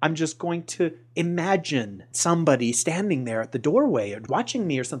on, I'm just going to imagine somebody standing there at the doorway or watching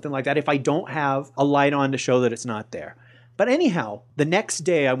me or something like that if I don't have a light on to show that it's not there. But anyhow, the next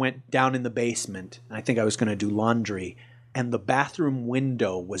day I went down in the basement. And I think I was going to do laundry. And the bathroom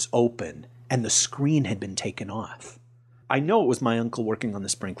window was open and the screen had been taken off. I know it was my uncle working on the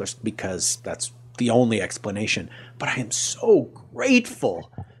sprinklers because that's the only explanation. But I am so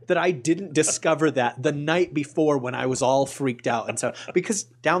grateful that I didn't discover that the night before when I was all freaked out. And so, because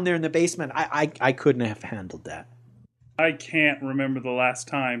down there in the basement, I couldn't have handled that. I can't remember the last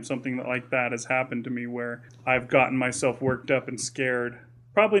time something like that has happened to me where I've gotten myself worked up and scared.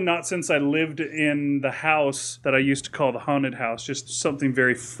 Probably not since I lived in the house that I used to call the haunted house. Just something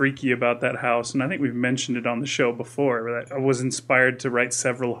very freaky about that house. And I think we've mentioned it on the show before. That I was inspired to write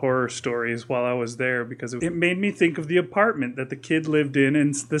several horror stories while I was there because it made me think of the apartment that the kid lived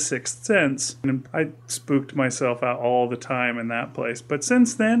in The Sixth Sense. And I spooked myself out all the time in that place. But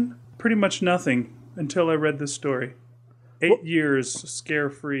since then, pretty much nothing until I read this story. 8 years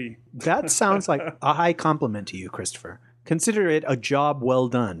scare-free. That sounds like a high compliment to you, Christopher. Consider it a job well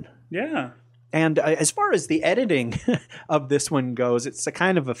done. Yeah. And as far as the editing of this one goes, it's a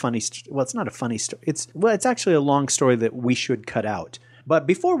kind of a funny well, it's not a funny story. It's actually a long story that we should cut out. But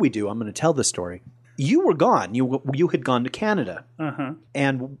before we do, I'm going to tell the story. You were gone. You had gone to Canada. Uh-huh.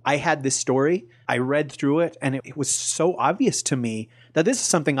 And I had this story. I read through it, and it was so obvious to me that this is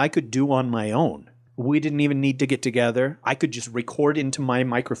something I could do on my own. We didn't even need to get together. I could just record into my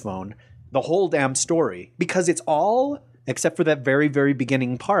microphone the whole damn story because it's all, except for that very, very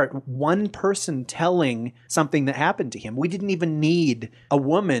beginning part, one person telling something that happened to him. We didn't even need a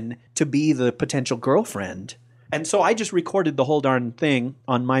woman to be the potential girlfriend. And so I just recorded the whole darn thing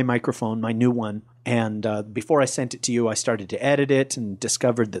on my microphone, my new one. And before I sent it to you, I started to edit it and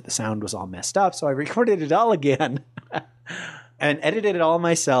discovered that the sound was all messed up. So I recorded it all again and edited it all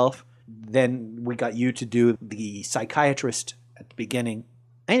myself. Then we got you to do the psychiatrist at the beginning.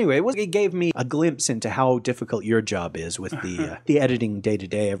 Anyway, it gave me a glimpse into how difficult your job is with the editing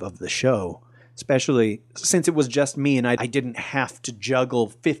day-to-day of the show, especially since it was just me and I didn't have to juggle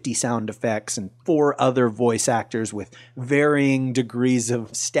 50 sound effects and 4 other voice actors with varying degrees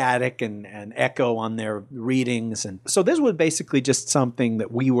of static and echo on their readings. And so this was basically just something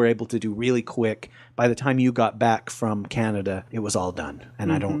that we were able to do really quick. By the time you got back from Canada, it was all done.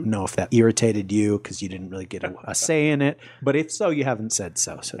 And I don't know if that irritated you because you didn't really get a say in it. But if so, you haven't said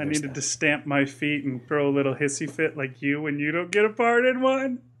so. I needed to stamp my feet and throw a little hissy fit like you when you don't get a part in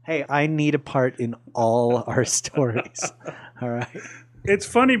one. Hey, I need a part in all our stories. All right. It's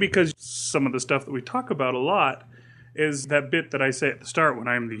funny because some of the stuff that we talk about a lot is that bit that I say at the start when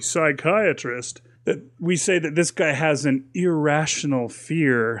I'm the psychiatrist, that we say that this guy has an irrational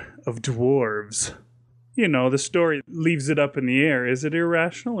fear of dwarves. You know, the story leaves it up in the air. Is it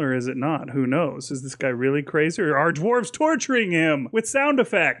irrational or is it not? Who knows? Is this guy really crazy or are dwarves torturing him with sound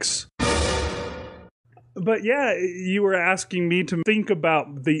effects? But yeah, you were asking me to think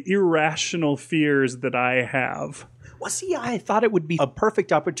about the irrational fears that I have. Well, see, I thought it would be a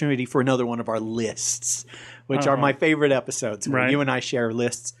perfect opportunity for another one of our lists, which are my favorite episodes where you and I share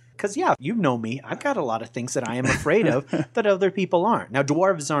lists. Because, yeah, you know me. I've got a lot of things that I am afraid of that other people aren't. Now,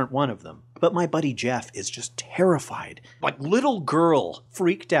 dwarves aren't one of them. But my buddy Jeff is just terrified. Like little girl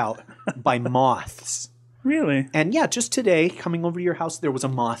freaked out by moths. Really? And yeah, just today, coming over to your house, there was a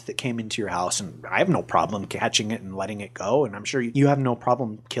moth that came into your house, and I have no problem catching it and letting it go, and I'm sure you have no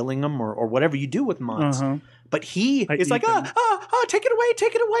problem killing them or whatever you do with moths. But he is like, take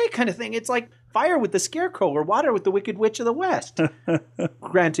it away kind of thing. It's like fire with the scarecrow or water with the Wicked Witch of the West.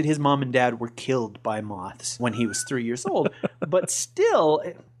 Granted, his mom and dad were killed by moths when he was 3 years old, but still...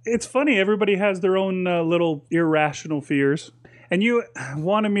 It's funny, everybody has their own little irrational fears. And you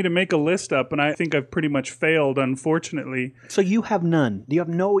wanted me to make a list up, and I think I've pretty much failed, unfortunately. So you have none. You have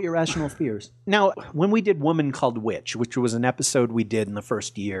no irrational fears. Now, when we did Woman Called Witch, which was an episode we did in the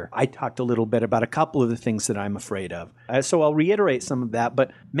first year, I talked a little bit about a couple of the things that I'm afraid of. So I'll reiterate some of that,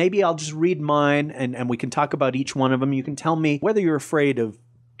 but maybe I'll just read mine, and we can talk about each one of them. You can tell me whether you're afraid of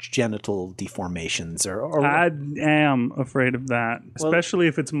genital deformations or I am afraid of that, especially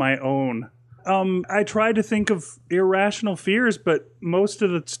if it's my own. I try to think of irrational fears, but most of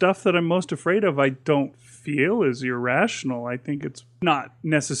the stuff that I'm most afraid of, I don't feel is irrational. I think it's not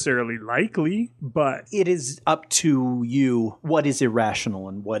necessarily likely, but... It is up to you what is irrational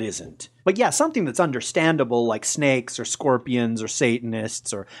and what isn't. But yeah, something that's understandable, like snakes or scorpions or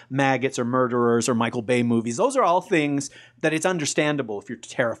Satanists or maggots or murderers or Michael Bay movies, those are all things that it's understandable if you're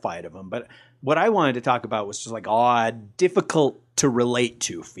terrified of them. But what I wanted to talk about was just like odd, difficult to relate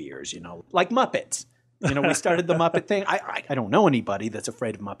to fears, like Muppets. We started the Muppet thing. I don't know anybody that's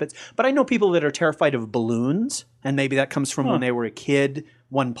afraid of Muppets, but I know people that are terrified of balloons, and maybe that comes from when they were a kid,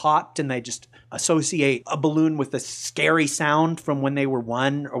 one popped, and they just associate a balloon with a scary sound from when they were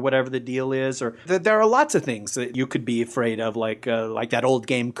one, or whatever the deal is. Or there are lots of things that you could be afraid of, like that old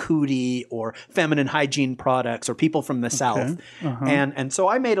game Cootie, or feminine hygiene products, or people from the South. And so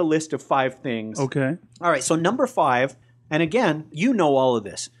I made a list of 5 things. Okay. All right, so number 5, and again, you know all of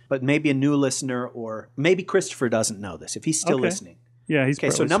this, but maybe a new listener, or maybe Christopher doesn't know this, if he's still listening. Yeah, he's okay.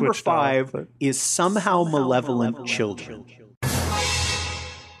 So number 5 is somehow malevolent children.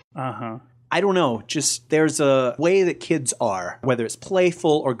 I don't know. Just there's a way that kids are, whether it's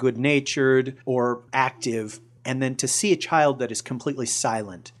playful or good-natured or active, and then to see a child that is completely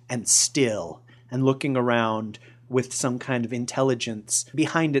silent and still and looking around with some kind of intelligence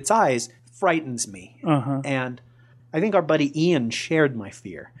behind its eyes frightens me. And I think our buddy Ian shared my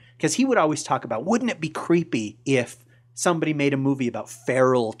fear, because he would always talk about, wouldn't it be creepy if somebody made a movie about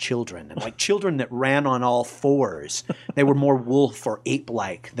feral children, and like children that ran on all fours. They were more wolf or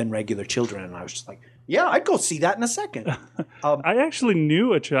ape-like than regular children. And I was just like, yeah, I'd go see that in a second. I actually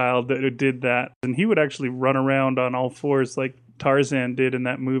knew a child that did that, and he would actually run around on all fours like Tarzan did in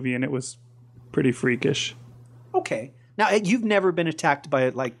that movie, and it was pretty freakish. Okay. Now, you've never been attacked by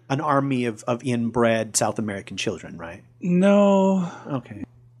like an army of inbred South American children, right? No. Okay.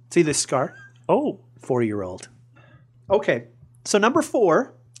 See this scar? Oh. 4-year-old. Okay. So number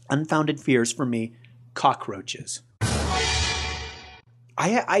 4, unfounded fears for me, cockroaches.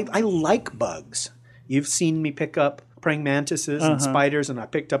 I like bugs. You've seen me pick up praying mantises and spiders, and I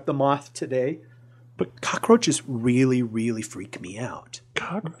picked up the moth today. But cockroaches really, really freak me out.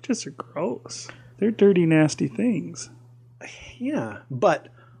 Cockroaches are gross. They're dirty, nasty things. Yeah, but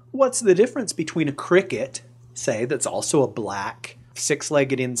what's the difference between a cricket, say, that's also a black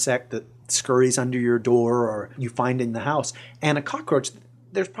 6-legged insect that scurries under your door or you find in the house, and a cockroach?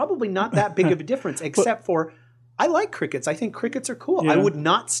 There's probably not that big of a difference, except for I like crickets. I think crickets are cool. Yeah. I would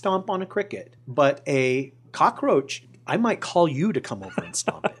not stomp on a cricket, but a cockroach, I might call you to come over and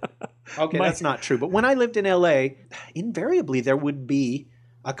stomp it. Okay, that's not true. But when I lived in LA, invariably there would be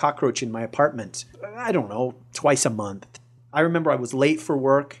a cockroach in my apartment. I don't know, twice a month. I remember I was late for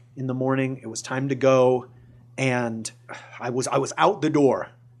work in the morning. It was time to go, and I was out the door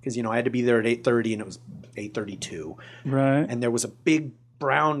because I had to be there at 8:30, and it was 8:32. Right. And there was a big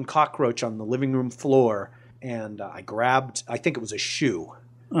brown cockroach on the living room floor, and I grabbed, I think it was a shoe,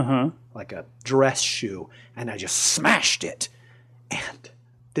 like a dress shoe, and I just smashed it, and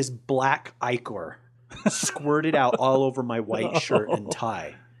this black ichor squirted out all over my white shirt and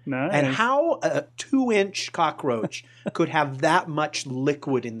tie. Nice. And how a 2-inch cockroach could have that much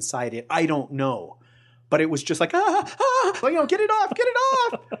liquid inside it, I don't know. But it was just like, get it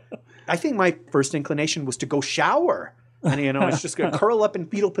off. I think my first inclination was to go shower. And, it's just going to curl up in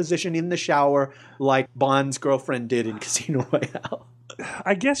fetal position in the shower like Bond's girlfriend did in Casino Royale.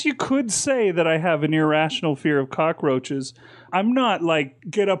 I guess you could say that I have an irrational fear of cockroaches. I'm not like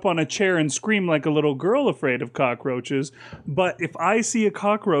get up on a chair and scream like a little girl afraid of cockroaches. But if I see a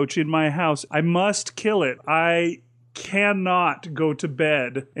cockroach in my house, I must kill it. I cannot go to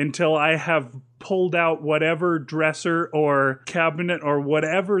bed until I have pulled out whatever dresser or cabinet or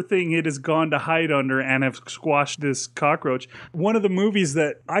whatever thing it has gone to hide under and have squashed this cockroach. One of the movies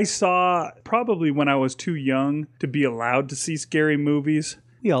that I saw probably when I was too young to be allowed to see scary movies.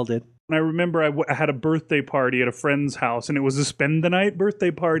 We all did. And I remember I had a birthday party at a friend's house, and it was a spend the night birthday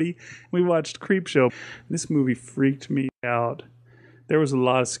party. We watched Creepshow. This movie freaked me out. There was a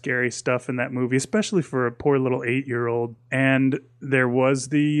lot of scary stuff in that movie, especially for a poor little 8-year-old. And there was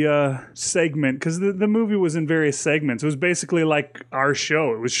the segment, because the movie was in various segments. It was basically like our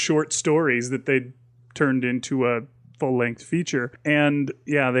show. It was short stories that they turned into a full-length feature. And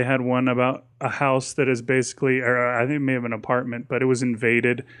yeah, they had one about a house that is basically, or I think it may have been an apartment, but it was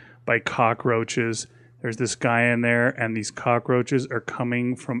invaded by cockroaches. There's this guy in there, and these cockroaches are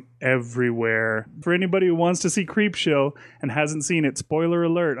coming from everywhere. For anybody who wants to see Creepshow and hasn't seen it, spoiler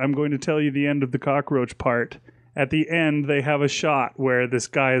alert, I'm going to tell you the end of the cockroach part. At the end, they have a shot where this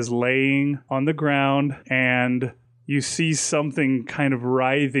guy is laying on the ground, and you see something kind of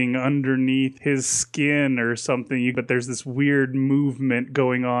writhing underneath his skin or something, but there's this weird movement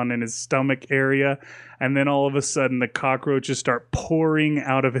going on in his stomach area, and then all of a sudden the cockroaches start pouring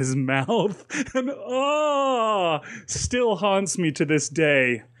out of his mouth, and still haunts me to this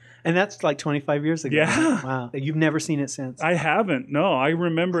day. And that's like 25 years ago. Yeah. Wow. You've never seen it since? I haven't. No, I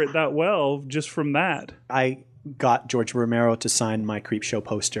remember it that well just from that. I got George Romero to sign my Creepshow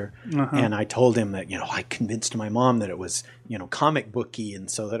poster, and I told him that, I convinced my mom that it was, comic booky, and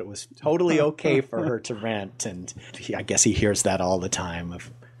so that it was totally okay for her to rent. And I guess he hears that all the time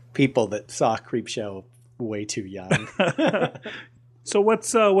of people that saw Creepshow way too young. So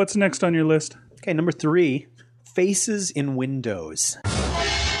what's next on your list? Okay, number 3, faces in windows.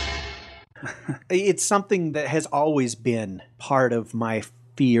 It's something that has always been part of my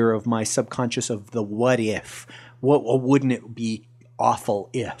fear, of my subconscious, of the what if. Wouldn't it be awful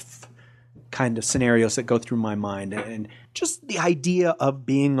if kind of scenarios that go through my mind. And just the idea of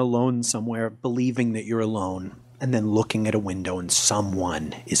being alone somewhere, believing that you're alone, and then looking at a window and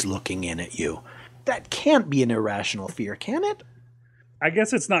someone is looking in at you. That can't be an irrational fear, can it? I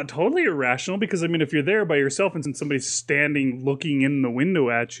guess it's not totally irrational because, if you're there by yourself and somebody's standing looking in the window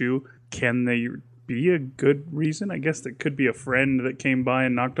at you, can they be a good reason? I guess that could be a friend that came by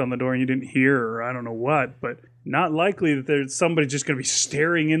and knocked on the door and you didn't hear, or I don't know what, but not likely that there's somebody just going to be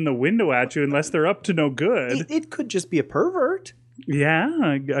staring in the window at you unless they're up to no good. It could just be a pervert. Yeah,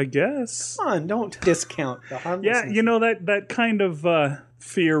 I guess. Come on, don't discount the harmlessness. Yeah, that kind of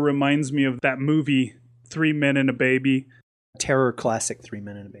fear reminds me of that movie, 3 Men and a Baby. Terror classic, 3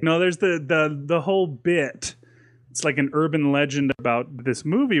 Men and a Baby. No, there's the whole bit. It's like an urban legend about this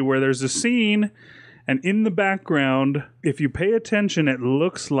movie where there's a scene, and in the background, if you pay attention, it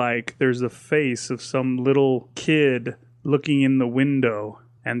looks like there's a face of some little kid looking in the window.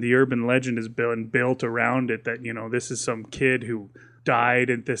 And the urban legend is built around it that, this is some kid who died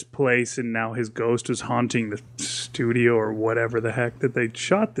at this place and now his ghost is haunting the studio or whatever the heck that they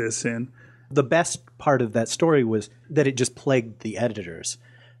shot this in. The best part of that story was that it just plagued the editors.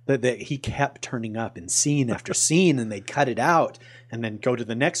 That he kept turning up in scene after scene, and they'd cut it out and then go to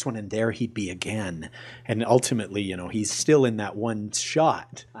the next one, and there he'd be again. And ultimately, he's still in that one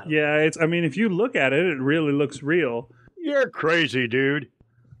shot. Yeah, if you look at it, it really looks real. You're crazy, dude.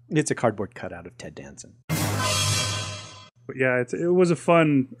 It's a cardboard cutout of Ted Danson. But yeah, it was a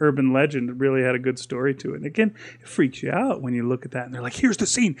fun urban legend. It really had a good story to it. And again, it freaks you out when you look at that and they're like, here's the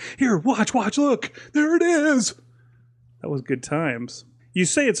scene. Here, watch, look. There it is. That was good times. You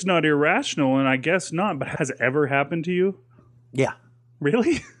say it's not irrational, and I guess not, but has it ever happened to you? Yeah.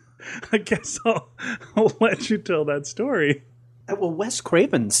 Really? I guess I'll let you tell that story. Well, Wes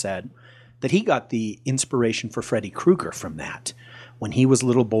Craven said that he got the inspiration for Freddy Krueger from that. When he was a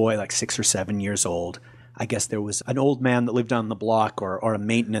little boy, like 6 or 7 years old, I guess there was an old man that lived on the block or a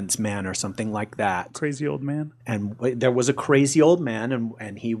maintenance man or something like that. Crazy old man? And there was a crazy old man,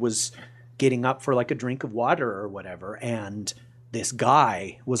 and he was getting up for like a drink of water or whatever, and this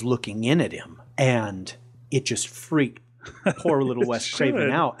guy was looking in at him, and it just freaked poor little Wes Craven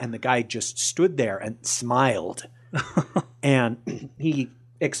out, and the guy just stood there and smiled. And he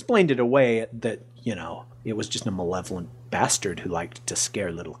explained it away that, you know, it was just a malevolent bastard who liked to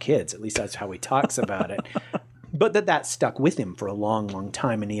scare little kids. At least that's how he talks about it. But that stuck with him for a long, long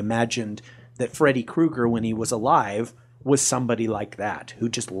time. And he imagined that Freddy Krueger, when he was alive, was somebody like that, who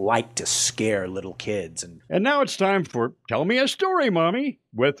just liked to scare little kids. And now it's time for Tell Me a Story, Mommy,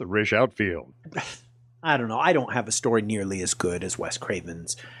 with Rish Outfield. I don't know. I don't have a story nearly as good as Wes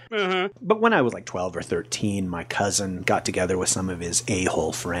Craven's. Uh-huh. But when I was like 12 or 13, my cousin got together with some of his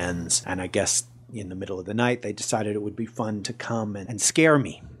a-hole friends. And I guess in the middle of the night, they decided it would be fun to come and scare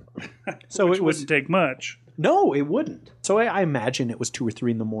me. So Which wouldn't take much. No, it wouldn't. So I imagine it was 2 or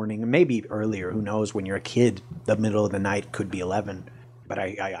 3 in the morning, and maybe earlier. Who knows? When you're a kid, the middle of the night could be 11. But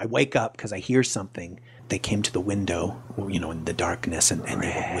I wake up because I hear something. They came to the window, you know, in the darkness, and they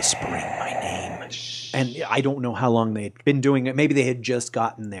were whispering my name. And I don't know how long they had been doing it. Maybe they had just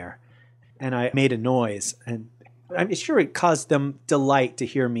gotten there. And I made a noise, and I'm sure it caused them delight to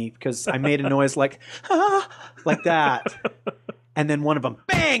hear me because I made a noise like, ah, like that. And then one of them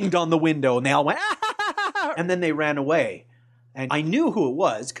banged on the window, and they all went, ah, and then they ran away. And I knew who it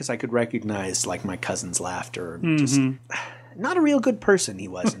was because I could recognize, like, my cousin's laughter. Just not a real good person, he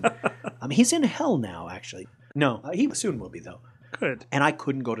wasn't. He's in hell now, actually. No, he soon will be, though. Good. And I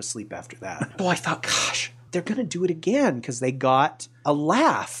couldn't go to sleep after that. So I thought, gosh, they're going to do it again because they got a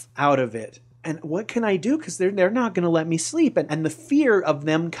laugh out of it. And what can I do? Because they're not going to let me sleep. And the fear of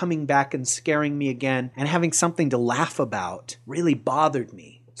them coming back and scaring me again and having something to laugh about really bothered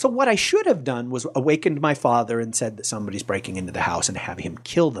me. So what I should have done was awakened my father and said that somebody's breaking into the house and have him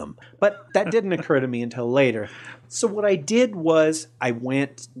kill them. But that didn't occur to me until later. So what I did was I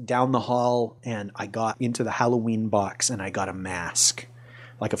went down the hall and I got into the Halloween box and I got a mask,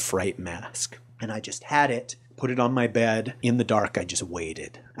 like a fright mask. And I just had it, put it on my bed. In the dark, I just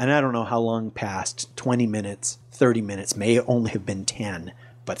waited. And I don't know how long passed, 20 minutes, 30 minutes, may only have been 10.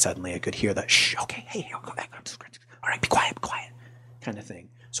 But suddenly I could hear the, shh, okay, hey, I'll go back. All right, be quiet, kind of thing.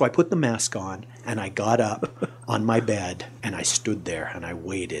 So I put the mask on, and I got up on my bed, and I stood there, and I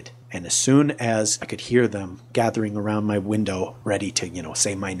waited. And as soon as I could hear them gathering around my window, ready to, you know,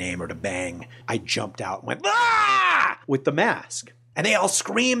 say my name or to bang, I jumped out and went, ah! With the mask. And they all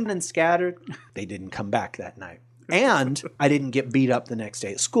screamed and scattered. They didn't come back that night. And I didn't get beat up the next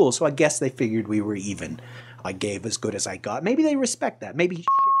day at school, so I guess they figured we were even. I gave as good as I got. Maybe they respect that. Maybe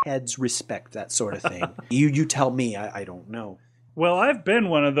shitheads respect that sort of thing. You tell me. I don't know. Well, I've been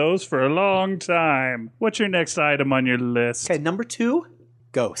one of those for a long time. What's your next item on your list? Okay, number 2,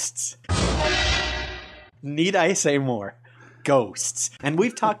 ghosts. Need I say more? Ghosts. And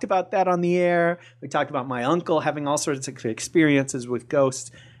we've talked about that on the air. We talked about my uncle having all sorts of experiences with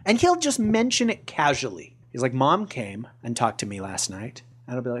ghosts. And he'll just mention it casually. He's like, Mom came and talked to me last night.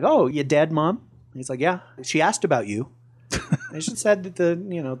 And I'll be like, oh, you dead, Mom? And he's like, yeah. She asked about you. And she said that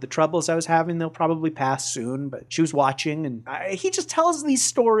the troubles I was having, they'll probably pass soon, but she was watching, and he just tells these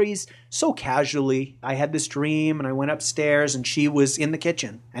stories so casually. I had this dream, and I went upstairs, and she was in the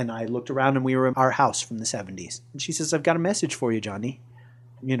kitchen, and I looked around, and we were in our house from the 70s. And she says, I've got a message for you, Johnny.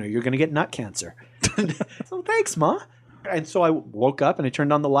 You know, you're going to get nut cancer. So thanks, Ma. And so I woke up, and I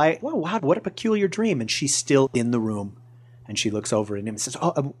turned on the light. Oh, wow, what a peculiar dream. And she's still in the room. And she looks over at him and says,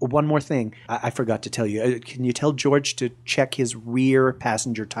 oh, one more thing. I forgot to tell you. Can you tell George to check his rear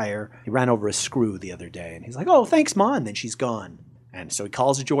passenger tire? He ran over a screw the other day. And he's like, oh, thanks, Ma. And then she's gone. And so he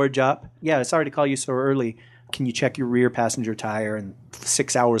calls George up. Yeah, sorry to call you so early. Can you check your rear passenger tire? And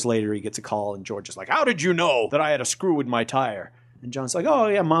 6 hours later, he gets a call. And George is like, how did you know that I had a screw in my tire? And John's like, oh,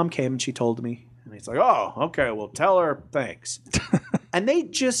 yeah, Mom came and she told me. And he's like, oh, okay, well, tell her thanks. And they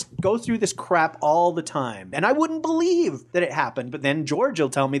just go through this crap all the time. And I wouldn't believe that it happened. But then George will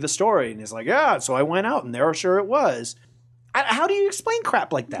tell me the story. And he's like, yeah, so I went out and there sure it was. How do you explain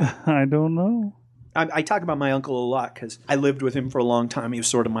crap like that? I don't know. I talk about my uncle a lot because I lived with him for a long time. He was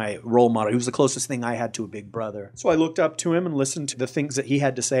sort of my role model. He was the closest thing I had to a big brother. So I looked up to him and listened to the things that he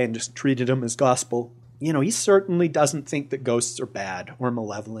had to say and just treated him as gospel. You know, he certainly doesn't think that ghosts are bad or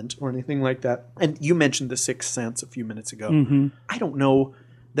malevolent or anything like that. And you mentioned The Sixth Sense a few minutes ago. Mm-hmm. I don't know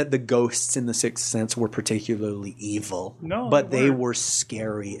that the ghosts in The Sixth Sense were particularly evil. No, but they were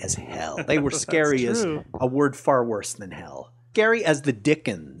scary as hell. They were scary as a word far worse than hell. Scary as the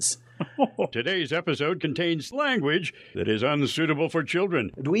Dickens. Today's episode contains language that is unsuitable for children.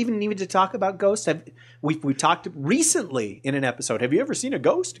 Do we even need to talk about ghosts? We talked recently in an episode. Have you ever seen a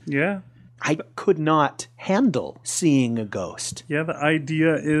ghost? Yeah. I could not handle seeing a ghost. Yeah, the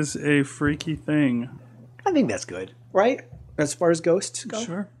idea is a freaky thing. I think that's good, right? As far as ghosts go?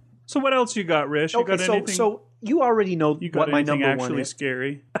 Sure. So what else you got, Rish? You got anything? So you already know you got what my number one is. actually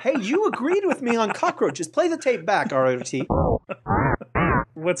scary? Hey, you agreed with me on cockroaches. Play the tape back, ROT.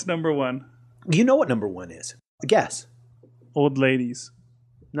 What's number one? You know what number one is. Guess. Old ladies.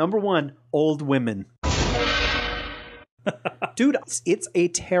 Number one, old women. Dude, it's a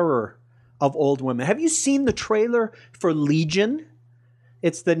terror of old women. Have you seen the trailer for Legion?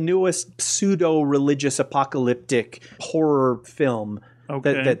 It's the newest pseudo-religious apocalyptic horror film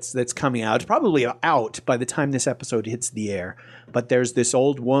that's coming out. It's probably out by the time this episode hits the air. But there's this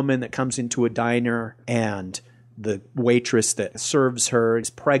old woman that comes into a diner, and the waitress that serves her is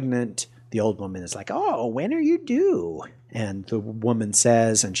pregnant. The old woman is like, "Oh, when are you due?" And the woman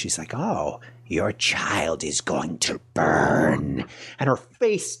says, and she's like, "Oh, your child is going to burn." And her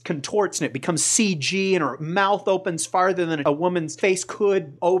face contorts and it becomes CG, and her mouth opens farther than a woman's face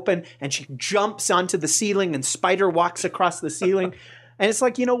could open. And she jumps onto the ceiling and spider walks across the ceiling. And it's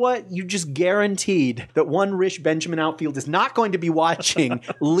like, you know what? You just guaranteed that one Rish Benjamin outfield is not going to be watching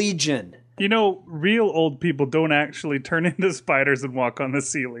Legion. You know, real old people don't actually turn into spiders and walk on the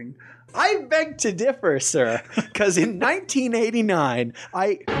ceiling. I beg to differ, sir, because in 1989,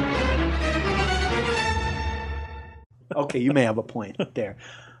 Okay, you may have a point there.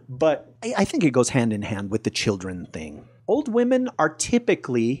 But I think it goes hand in hand with the children thing. Old women are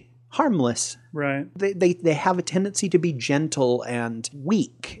typically harmless. Right. They have a tendency to be gentle and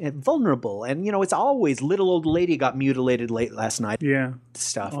weak and vulnerable. And, you know, it's always little old lady got mutilated late last night. Yeah.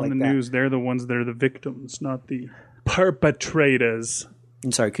 Stuff on like the that. news, they're the ones that are the victims, not the perpetrators.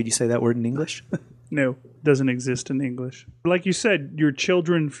 I'm sorry, could you say that word in English? No, doesn't exist in English. Like you said, your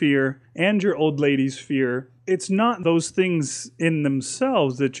children fear and your old ladies fear. It's not those things in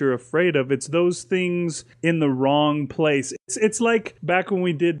themselves that you're afraid of. It's those things in the wrong place. It's like back when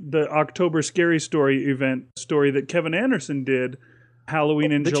we did the October Scary Story event story that Kevin Anderson did,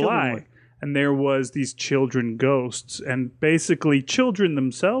 Halloween in July. And there was these children ghosts. And basically, children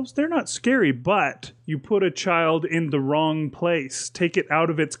themselves, they're not scary, but you put a child in the wrong place, take it out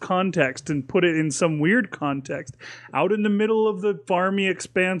of its context and put it in some weird context. Out in the middle of the farmy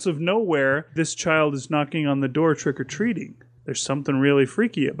expanse of nowhere, this child is knocking on the door trick-or-treating. There's something really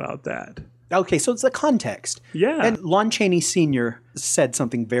freaky about that. Okay, so it's the context. Yeah. And Lon Chaney Sr. said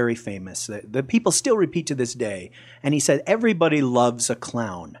something very famous that people still repeat to this day. And he said, everybody loves a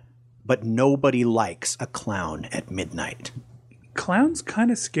clown, but nobody likes a clown at midnight. Clowns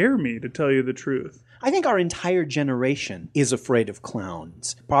kind of scare me, to tell you the truth. I think our entire generation is afraid of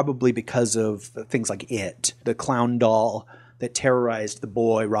clowns, probably because of things like It, the clown doll that terrorized the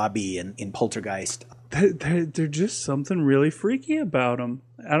boy Robbie in Poltergeist. They're just something really freaky about them.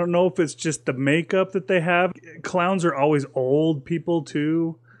 I don't know if it's just the makeup that they have. Clowns are always old people,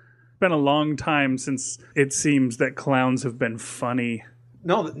 too. It's been a long time since it seems that clowns have been funny.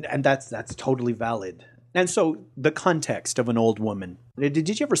 No, and that's totally valid. And so the context of an old woman. Did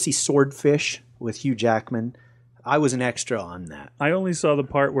you ever see Swordfish with Hugh Jackman? I was an extra on that. I only saw the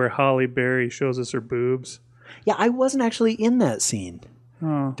part where Halle Berry shows us her boobs. Yeah, I wasn't actually in that scene.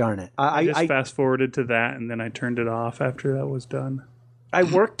 Oh, darn it. I just fast-forwarded to that, and then I turned it off after that was done. I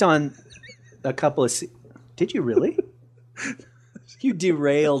worked on a couple of... Did you really? You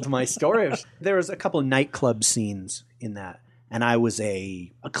derailed my story. There was a couple of nightclub scenes in that. And I was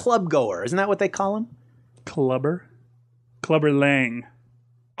a club goer. Isn't that what they call him? Clubber? Clubber Lang.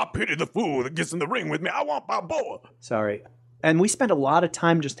 I pity the fool that gets in the ring with me. I want Balboa. Sorry. And we spent a lot of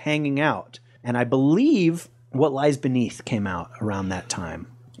time just hanging out. And I believe What Lies Beneath came out around that time.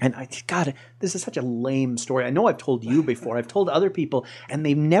 And God, this is such a lame story. I know I've told you before. I've told other people. And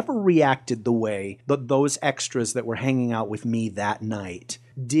they've never reacted the way that those extras that were hanging out with me that night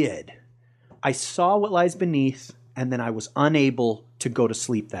did. I saw What Lies Beneath. And then I was unable to go to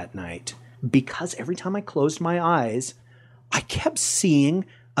sleep that night because every time I closed my eyes, I kept seeing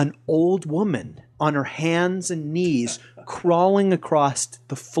an old woman on her hands and knees crawling across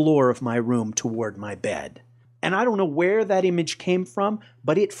the floor of my room toward my bed. And I don't know where that image came from,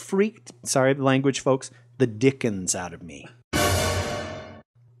 but it freaked, sorry the language folks, the dickens out of me.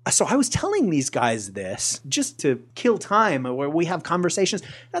 So I was telling these guys this just to kill time where we have conversations.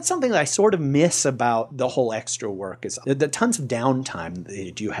 That's something that I sort of miss about the whole extra work is the tons of downtime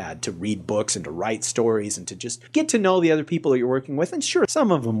that you had to read books and to write stories and to just get to know the other people that you're working with. And sure,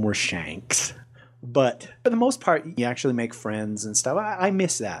 some of them were shanks, but for the most part, you actually make friends and stuff. I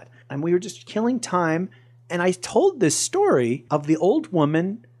miss that. And we were just killing time. And I told this story of the old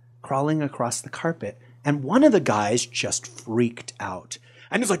woman crawling across the carpet. And one of the guys just freaked out.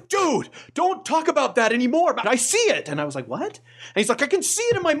 And he's like, dude, don't talk about that anymore. But I see it. And I was like, what? And he's like, I can see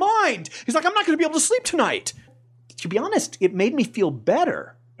it in my mind. He's like, I'm not going to be able to sleep tonight. To be honest, it made me feel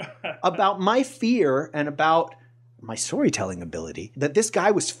better about my fear and about my storytelling ability that this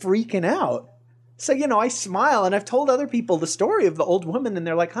guy was freaking out So, I smile, and I've told other people the story of the old woman, and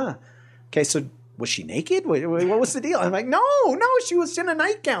they're like, huh, okay, so was she naked? What was the deal? I'm like, no, she was in a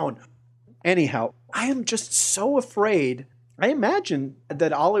nightgown. Anyhow, I am just so afraid. I imagine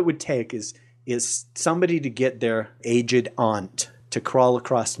that all it would take is somebody to get their aged aunt to crawl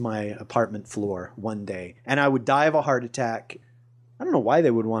across my apartment floor one day, and I would die of a heart attack. I don't know why they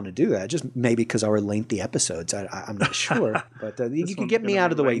would want to do that. Just maybe because our lengthy episodes. I'm not sure. But you could get me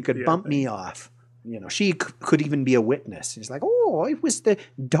out of the way. You could bump me off. She could even be a witness. She's like, oh, it was the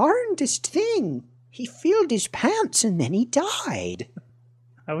darndest thing. He filled his pants and then he died.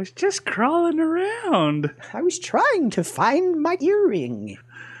 I was just crawling around. I was trying to find my earring.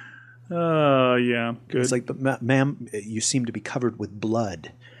 Oh, yeah. Good. It's like, but ma'am, you seem to be covered with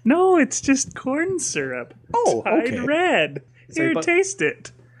blood. No, it's just corn syrup. Oh, dyed okay. red. Here, taste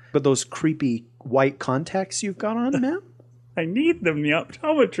it. But those creepy white contacts you've got on, ma'am? I need them. The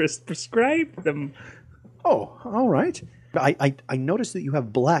optometrist prescribed them. Oh, all right. I noticed that you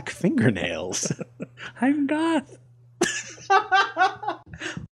have black fingernails. I'm goth. All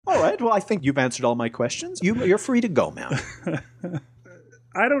right. Well, I think you've answered all my questions. You're free to go, ma'am.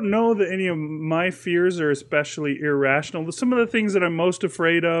 I don't know that any of my fears are especially irrational. Some of the things that I'm most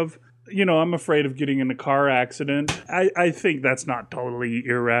afraid of, I'm afraid of getting in a car accident. I think that's not totally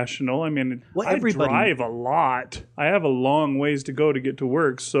irrational. I mean, I drive a lot. I have a long ways to go to get to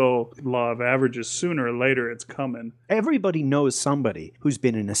work, so law of averages, sooner or later it's coming. Everybody knows somebody who's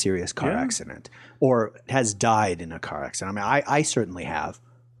been in a serious car accident or has died in a car accident. I mean, I certainly have.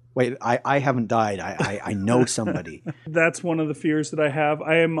 Wait, I haven't died. I know somebody. That's one of the fears that I have.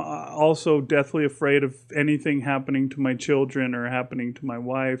 I am also deathly afraid of anything happening to my children or happening to my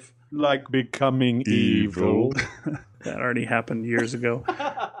wife. Like becoming evil. That already happened years ago.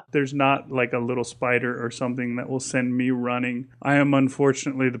 There's not like a little spider or something that will send me running. I am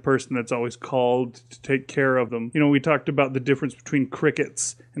unfortunately the person that's always called to take care of them. We talked about the difference between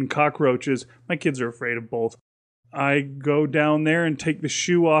crickets and cockroaches. My kids are afraid of both. I go down there and take the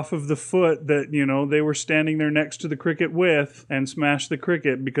shoe off of the foot that, they were standing there next to the cricket with and smash the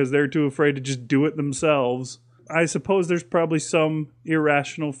cricket because they're too afraid to just do it themselves. I suppose there's probably some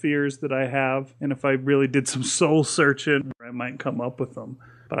irrational fears that I have, and if I really did some soul searching, I might come up with them.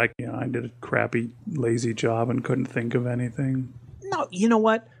 But I did a crappy, lazy job and couldn't think of anything. No, you know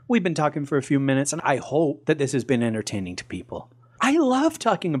what? We've been talking for a few minutes, and I hope that this has been entertaining to people. I love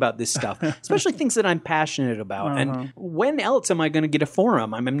talking about this stuff, especially things that I'm passionate about. And when else am I going to get a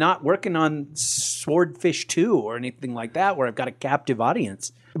forum? I'm not working on Swordfish 2 or anything like that where I've got a captive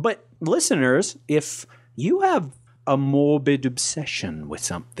audience. But listeners, if you have a morbid obsession with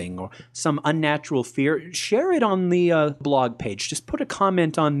something or some unnatural fear, share it on the blog page. Just put a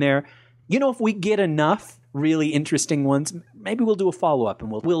comment on there. If we get enough really interesting ones, maybe we'll do a follow-up and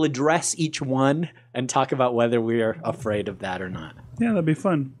we'll address each one and talk about whether we're afraid of that or not. Yeah, that'd be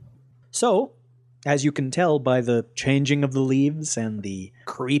fun. So, as you can tell by the changing of the leaves and the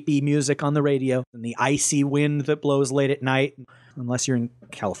creepy music on the radio and the icy wind that blows late at night, unless you're in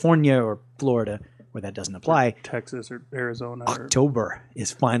California or Florida where that doesn't apply, Texas or Arizona. October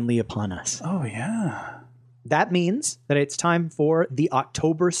is finally upon us. Oh, yeah. That means that it's time for the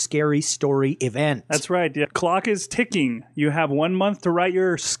October Scary Story event. That's right. The clock is ticking. You have 1 month to write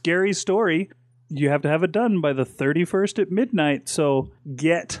your scary story. You have to have it done by the 31st at midnight, so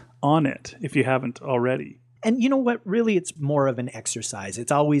get on it if you haven't already. And you know what? Really, it's more of an exercise.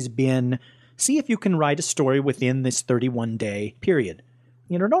 It's always been, see if you can write a story within this 31-day period.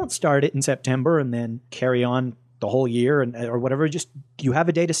 Don't start it in September and then carry on the whole year or whatever. Just you have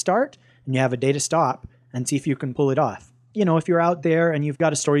a day to start and you have a day to stop. And see if you can pull it off. If you're out there and you've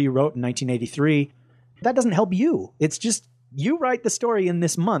got a story you wrote in 1983, that doesn't help you. It's just you write the story in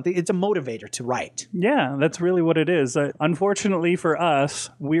this month. It's a motivator to write. Yeah, that's really what it is. Unfortunately for us,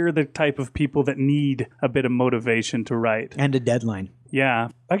 we're the type of people that need a bit of motivation to write. And a deadline. Yeah,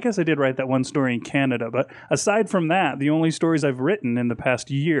 I guess I did write that one story in Canada, but aside from that, the only stories I've written in the past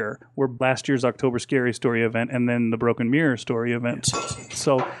year were last year's October Scary Story event and then the Broken Mirror Story event.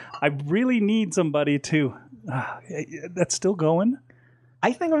 So I really need somebody to... that's still going?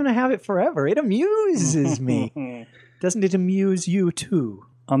 I think I'm going to have it forever. It amuses me. Doesn't it amuse you too?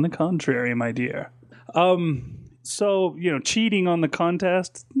 On the contrary, my dear. So, cheating on the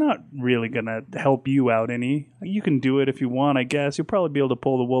contest, not really going to help you out any. You can do it if you want, I guess. You'll probably be able to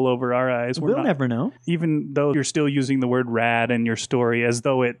pull the wool over our eyes. We'll never know. Even though you're still using the word rad in your story as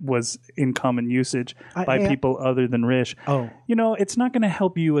though it was in common usage by people other than Rish. Oh. It's not going to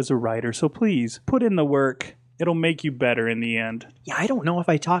help you as a writer, so please put in the work. It'll make you better in the end. Yeah, I don't know if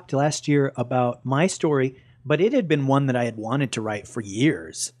I talked last year about my story But it had been one that I had wanted to write for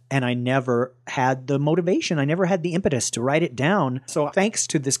years, and I never had the motivation. I never had the impetus to write it down. So thanks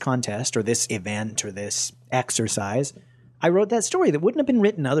to this contest or this event or this exercise, I wrote that story that wouldn't have been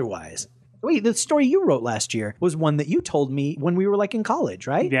written otherwise. Wait, the story you wrote last year was one that you told me when we were like in college,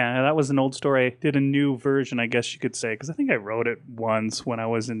 right? Yeah, that was an old story. I did a new version, I guess you could say, because I think I wrote it once when I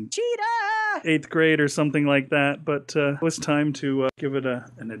was in Cheetah! 8th grade or something like that, but it was time to give it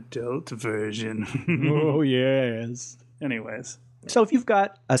an adult version. Oh, yes. Anyways. So if you've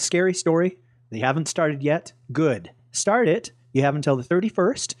got a scary story that you haven't started yet, good. Start it. You have until the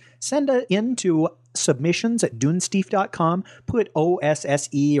 31st. Send it in to submissions@dunesteef.com. Put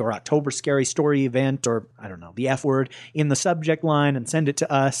OSSE or October Scary Story Event or, I don't know, the F word in the subject line and send it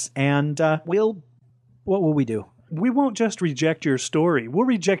to us. And what will we do? We won't just reject your story. We'll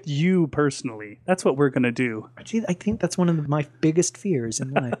reject you personally. That's what we're going to do. Gee, I think that's one of my biggest fears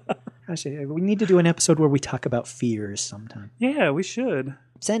in life. Gosh, we need to do an episode where we talk about fears sometime. Yeah, we should.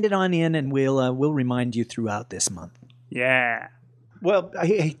 Send it on in and we'll remind you throughout this month. Yeah. Well,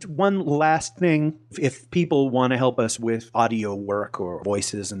 one last thing, if people want to help us with audio work or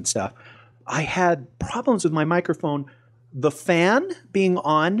voices and stuff, I had problems with my microphone. The fan being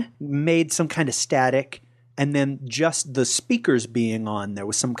on made some kind of static, and then just the speakers being on, there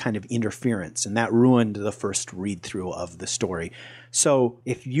was some kind of interference, and that ruined the first read-through of the story. So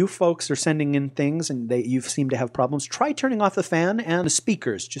if you folks are sending in things and you seem to have problems, try turning off the fan and the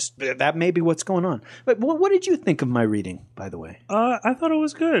speakers. Just that may be what's going on. But what did you think of my reading, by the way? I thought it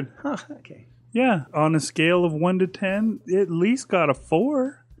was good. Huh, okay. Yeah, on a scale of 1 to 10, it at least got a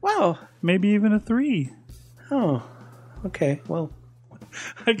 4. Wow. Maybe even a 3. Oh, okay. Well,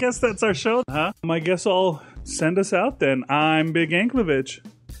 I guess that's our show, huh? I guess I'll send us out then. I'm Big Anklevich.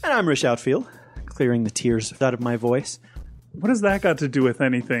 And I'm Rish Outfield, clearing the tears out of my voice. What has that got to do with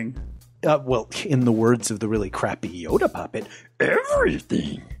anything? Well, in the words of the really crappy Yoda puppet,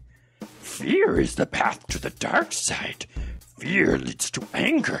 Everything. Fear is the path to the dark side. Fear leads to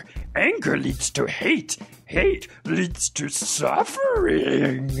anger. Anger leads to hate. Hate leads to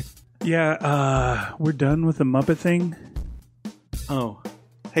suffering. Yeah, we're done with the Muppet thing. Oh.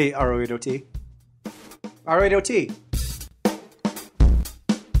 Hey, R-O-8-O-T. R-O-8-O-T.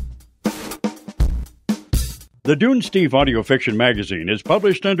 The Dunesteef audio fiction magazine is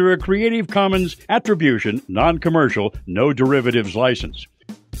published under a Creative Commons Attribution, Non-Commercial, No Derivatives license.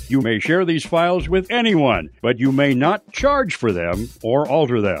 You may share these files with anyone, but you may not charge for them or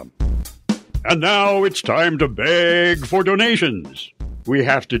alter them. And now it's time to beg for donations. We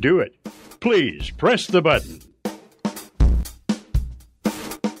have to do it. Please press the button.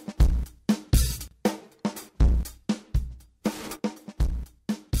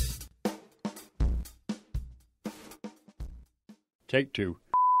 Take 2.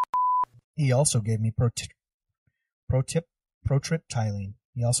 He also gave me protriptyline.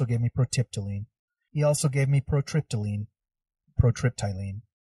 He also gave me protriptyline. He also gave me protriptyline.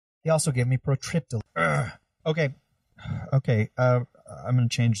 He also gave me protriptyline. Okay. I'm going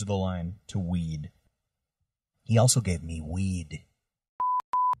to change the line to weed. He also gave me weed.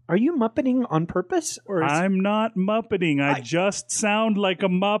 Are you muppeting on purpose? Or I'm not muppeting. I just sound like a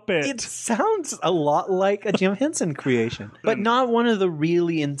Muppet. It sounds a lot like a Jim Henson creation, but not one of the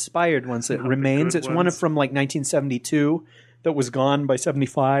really inspired ones that remains. It's one from like 1972 that was gone by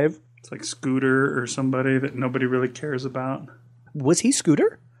 75. It's like Scooter or somebody that nobody really cares about. Was he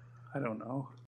Scooter? I don't know.